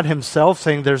on God himself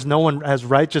saying there's no one as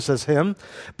righteous as him.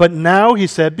 But now he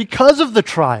said, because of the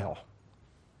trial,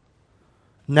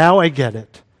 now I get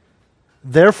it.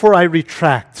 Therefore I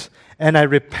retract and I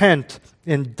repent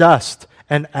in dust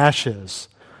and ashes.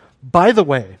 By the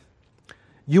way,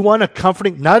 you want a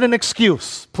comforting, not an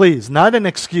excuse, please, not an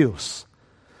excuse,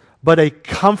 but a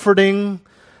comforting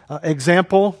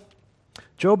Example,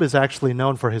 Job is actually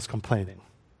known for his complaining.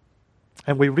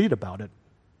 And we read about it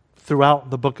throughout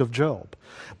the book of Job.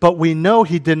 But we know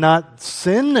he did not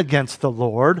sin against the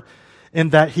Lord in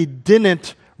that he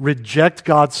didn't reject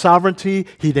God's sovereignty,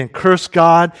 he didn't curse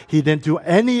God, he didn't do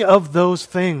any of those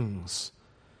things.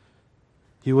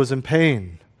 He was in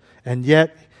pain, and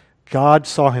yet God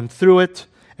saw him through it.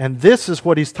 And this is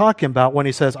what he's talking about when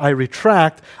he says, I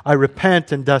retract, I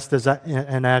repent in dust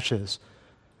and ashes.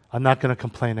 I'm not going to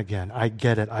complain again. I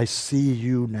get it. I see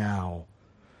you now.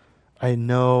 I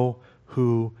know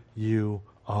who you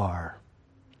are.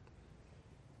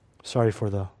 Sorry for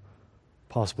the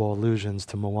possible allusions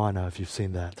to Moana, if you've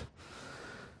seen that.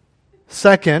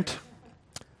 Second,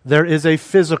 there is a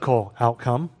physical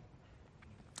outcome.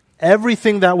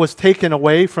 Everything that was taken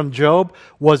away from Job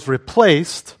was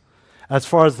replaced. As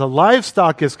far as the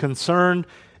livestock is concerned,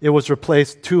 it was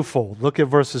replaced twofold. Look at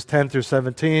verses 10 through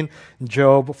 17 in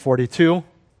Job 42.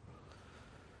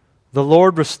 The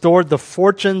Lord restored the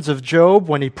fortunes of Job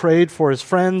when he prayed for his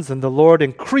friends, and the Lord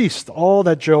increased all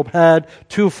that Job had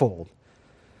twofold.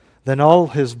 Then all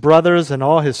his brothers and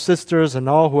all his sisters and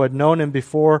all who had known him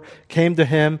before came to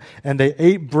him, and they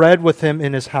ate bread with him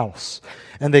in his house.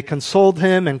 And they consoled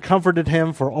him and comforted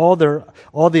him for all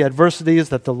the adversities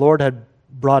that the Lord had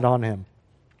brought on him.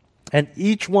 And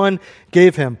each one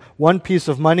gave him one piece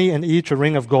of money and each a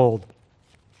ring of gold.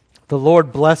 The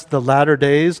Lord blessed the latter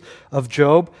days of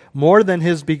Job more than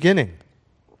his beginning.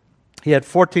 He had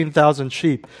 14,000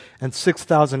 sheep and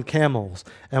 6,000 camels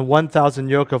and 1,000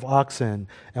 yoke of oxen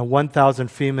and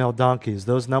 1,000 female donkeys.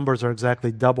 Those numbers are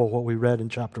exactly double what we read in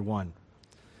chapter 1.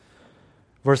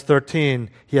 Verse 13,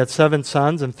 he had 7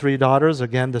 sons and 3 daughters,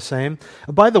 again the same.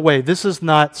 By the way, this is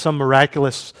not some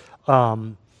miraculous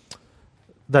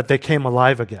that they came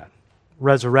alive again.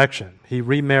 Resurrection. He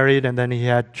remarried and then he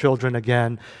had children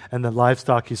again, and the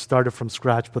livestock he started from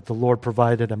scratch, but the Lord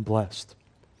provided and blessed.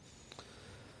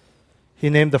 He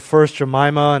named the first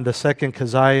Jemima and the second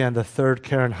Keziah and the third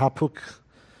Karen Hapuk.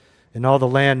 In all the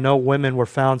land no women were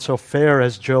found so fair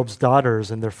as Job's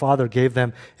daughters, and their father gave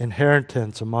them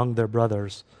inheritance among their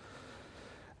brothers.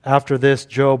 After this,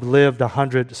 Job lived he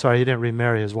didn't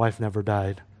remarry, his wife never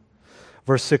died.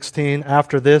 Verse 16,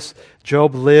 after this,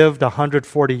 Job lived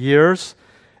 140 years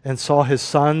and saw his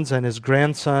sons and his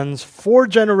grandsons 4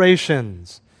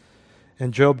 generations.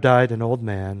 And Job died an old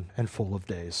man and full of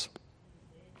days.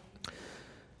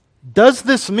 Does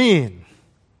this mean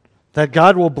that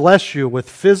God will bless you with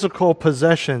physical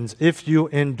possessions if you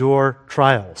endure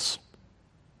trials?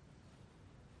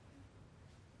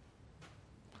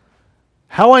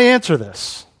 How I answer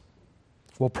this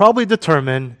will probably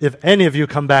determine if any of you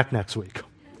come back next week.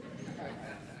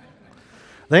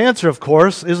 The answer, of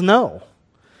course, is no.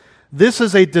 This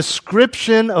is a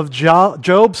description of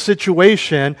Job's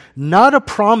situation, not a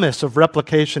promise of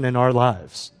replication in our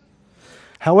lives.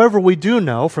 However, we do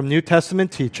know from New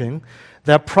Testament teaching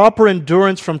that proper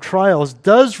endurance from trials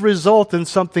does result in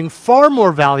something far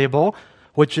more valuable,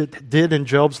 which it did in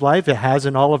Job's life, it has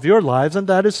in all of your lives, and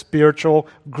that is spiritual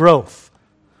growth,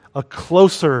 a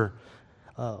closer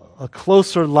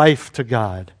life to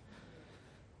God.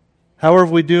 However,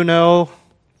 we do know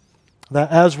that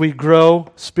as we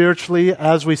grow spiritually,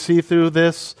 as we see through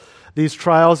these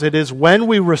trials, it is when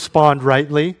we respond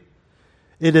rightly,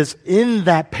 it is in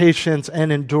that patience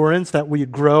and endurance that we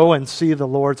grow and see the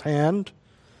Lord's hand.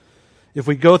 If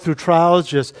we go through trials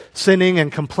just sinning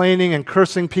and complaining and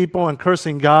cursing people and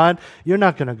cursing God, you're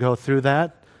not going to go through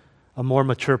that, a more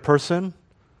mature person.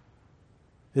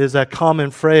 It is that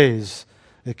common phrase.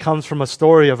 It comes from a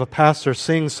story of a pastor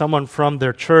seeing someone from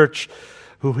their church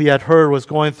who he had heard was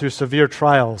going through severe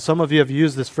trials. Some of you have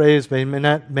used this phrase, but you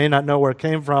may not know where it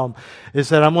came from. It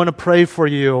said, I'm going to pray for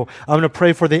you. I'm going to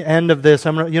pray for the end of this.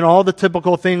 All the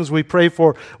typical things we pray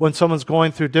for when someone's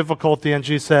going through difficulty. And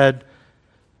she said,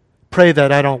 pray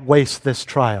that I don't waste this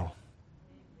trial.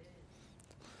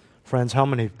 Friends, how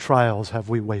many trials have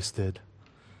we wasted?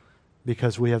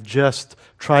 Because we have just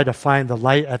tried to find the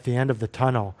light at the end of the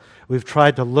tunnel. We've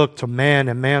tried to look to man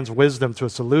and man's wisdom to a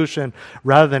solution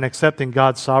rather than accepting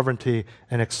God's sovereignty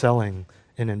and excelling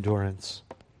in endurance.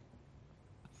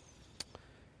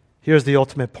 Here's the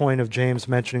ultimate point of James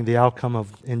mentioning the outcome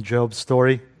in Job's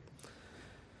story.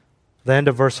 The end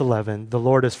of verse 11, the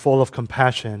Lord is full of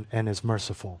compassion and is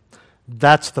merciful.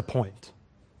 That's the point.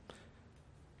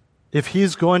 If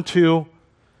he's going to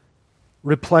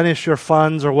replenish your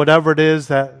funds or whatever it is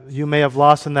that you may have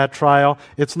lost in that trial,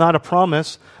 it's not a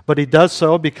promise, but he does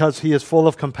so because he is full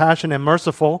of compassion and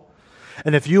merciful.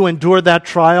 And if you endure that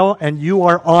trial and you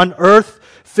are on earth,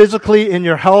 physically in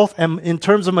your health and in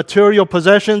terms of material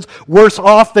possessions, worse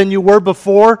off than you were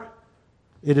before,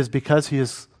 it is because He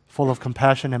is full of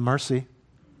compassion and mercy.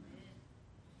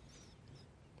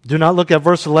 Do not look at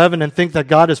verse 11 and think that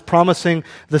God is promising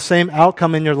the same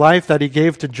outcome in your life that He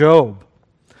gave to Job.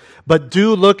 But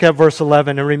do look at verse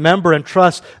 11 and remember and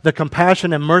trust the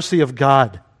compassion and mercy of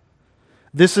God.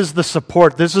 This is the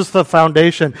support. This is the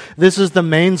foundation. This is the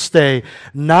mainstay.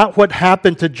 Not what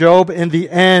happened to Job in the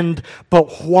end,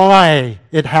 but why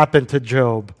it happened to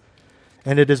Job.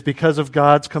 And it is because of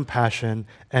God's compassion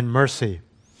and mercy.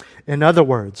 In other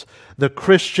words, the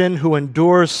Christian who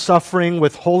endures suffering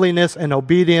with holiness and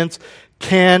obedience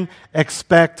can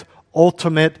expect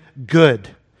ultimate good.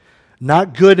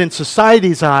 Not good in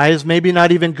society's eyes, maybe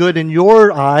not even good in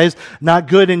your eyes, not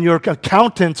good in your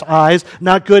accountant's eyes,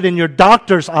 not good in your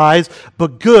doctor's eyes,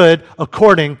 but good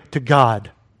according to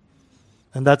God.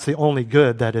 And that's the only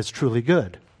good that is truly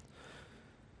good.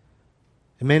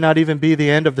 It may not even be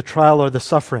the end of the trial or the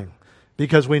suffering,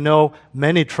 because we know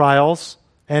many trials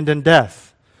end in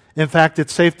death. In fact,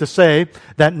 it's safe to say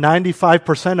that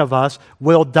 95% of us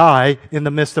will die in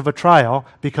the midst of a trial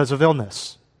because of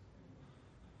illness.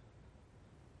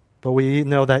 But we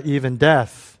know that even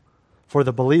death, for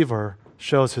the believer,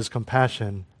 shows His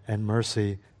compassion and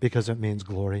mercy because it means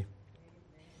glory.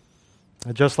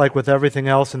 And just like with everything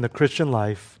else in the Christian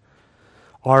life,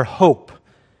 our hope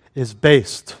is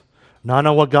based not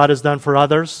on what God has done for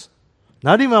others,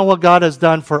 not even on what God has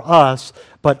done for us,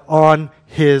 but on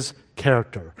His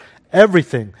character.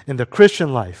 Everything in the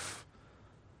Christian life,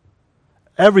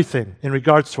 everything in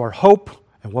regards to our hope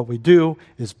and what we do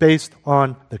is based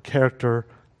on the character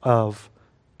of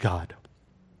God.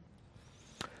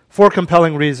 4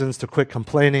 compelling reasons to quit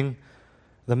complaining: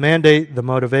 the mandate, the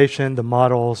motivation, the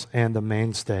models, and the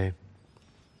mainstay.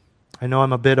 I know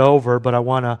I'm a bit over, but I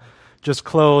want to just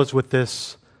close with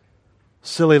this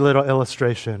silly little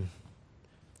illustration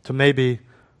to maybe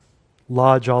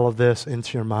lodge all of this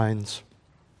into your minds.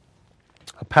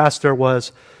 A pastor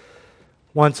was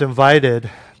once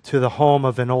invited to the home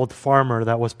of an old farmer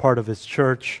that was part of his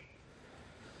church.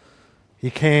 He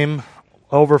came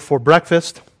over for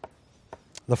breakfast.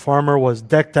 The farmer was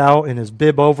decked out in his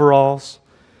bib overalls,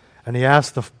 and he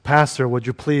asked the pastor, "Would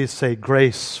you please say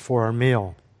grace for our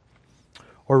meal?"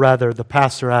 Or rather, the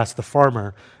pastor asked the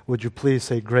farmer, "Would you please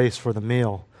say grace for the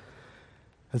meal?"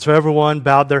 And so everyone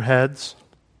bowed their heads,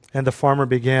 and the farmer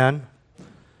began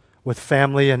with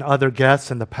family and other guests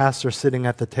and the pastor sitting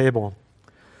at the table.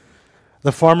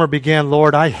 The farmer began,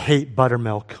 "Lord, I hate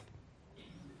buttermilk."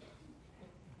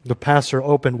 The pastor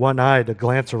opened one eye to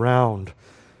glance around,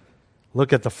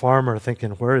 look at the farmer,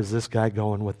 thinking, where is this guy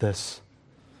going with this?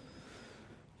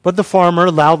 But the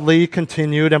farmer loudly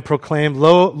continued and proclaimed,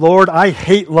 "Lord, I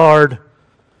hate lard."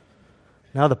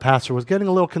 Now the pastor was getting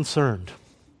a little concerned.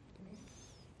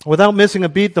 Without missing a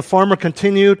beat, the farmer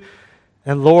continued,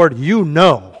 "And Lord, you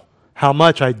know how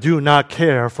much I do not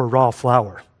care for raw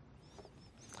flour."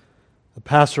 The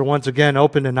pastor once again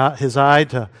opened his eye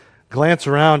to glance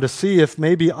around to see if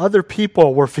maybe other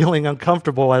people were feeling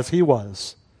uncomfortable as he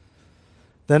was.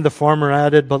 Then the farmer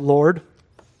added, "But Lord,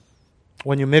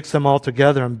 when you mix them all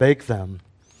together and bake them,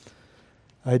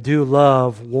 I do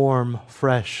love warm,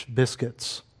 fresh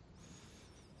biscuits.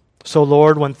 So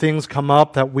Lord, when things come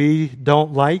up that we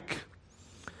don't like,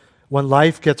 when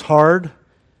life gets hard,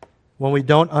 when we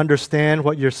don't understand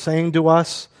what you're saying to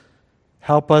us,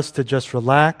 help us to just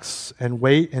relax and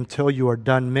wait until you are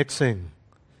done mixing.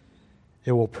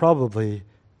 It will probably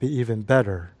be even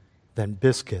better than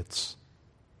biscuits."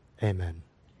 Amen.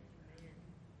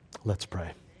 Let's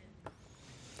pray.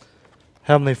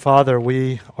 Heavenly Father,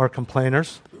 we are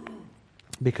complainers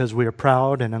because we are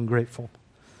proud and ungrateful.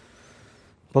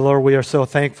 But Lord, we are so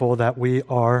thankful that we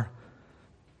are,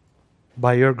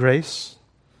 by your grace,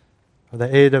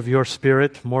 the aid of your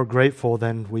Spirit, more grateful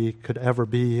than we could ever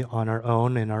be on our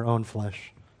own in our own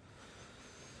flesh.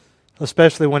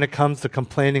 Especially when it comes to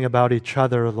complaining about each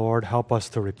other, Lord, help us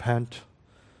to repent.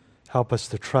 Help us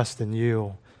to trust in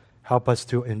you. Help us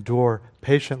to endure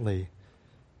patiently.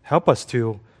 Help us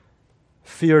to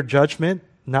fear judgment,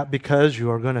 not because you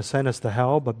are going to send us to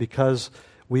hell, but because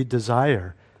we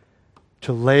desire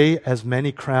to lay as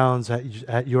many crowns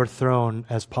at your throne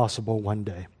as possible one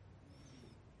day.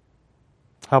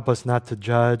 Help us not to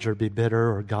judge or be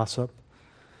bitter or gossip.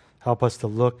 Help us to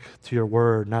look to your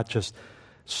word, not just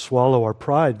swallow our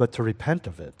pride, but to repent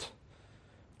of it,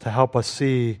 to help us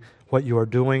see what you are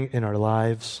doing in our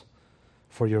lives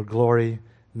for your glory.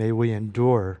 May we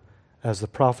endure as the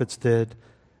prophets did,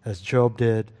 as Job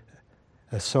did,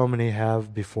 as so many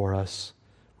have before us.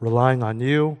 relying on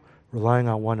you, relying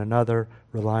on one another,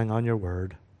 relying on your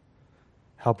word.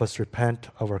 Help us repent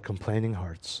of our complaining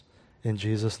hearts. In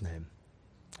Jesus' name,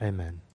 amen.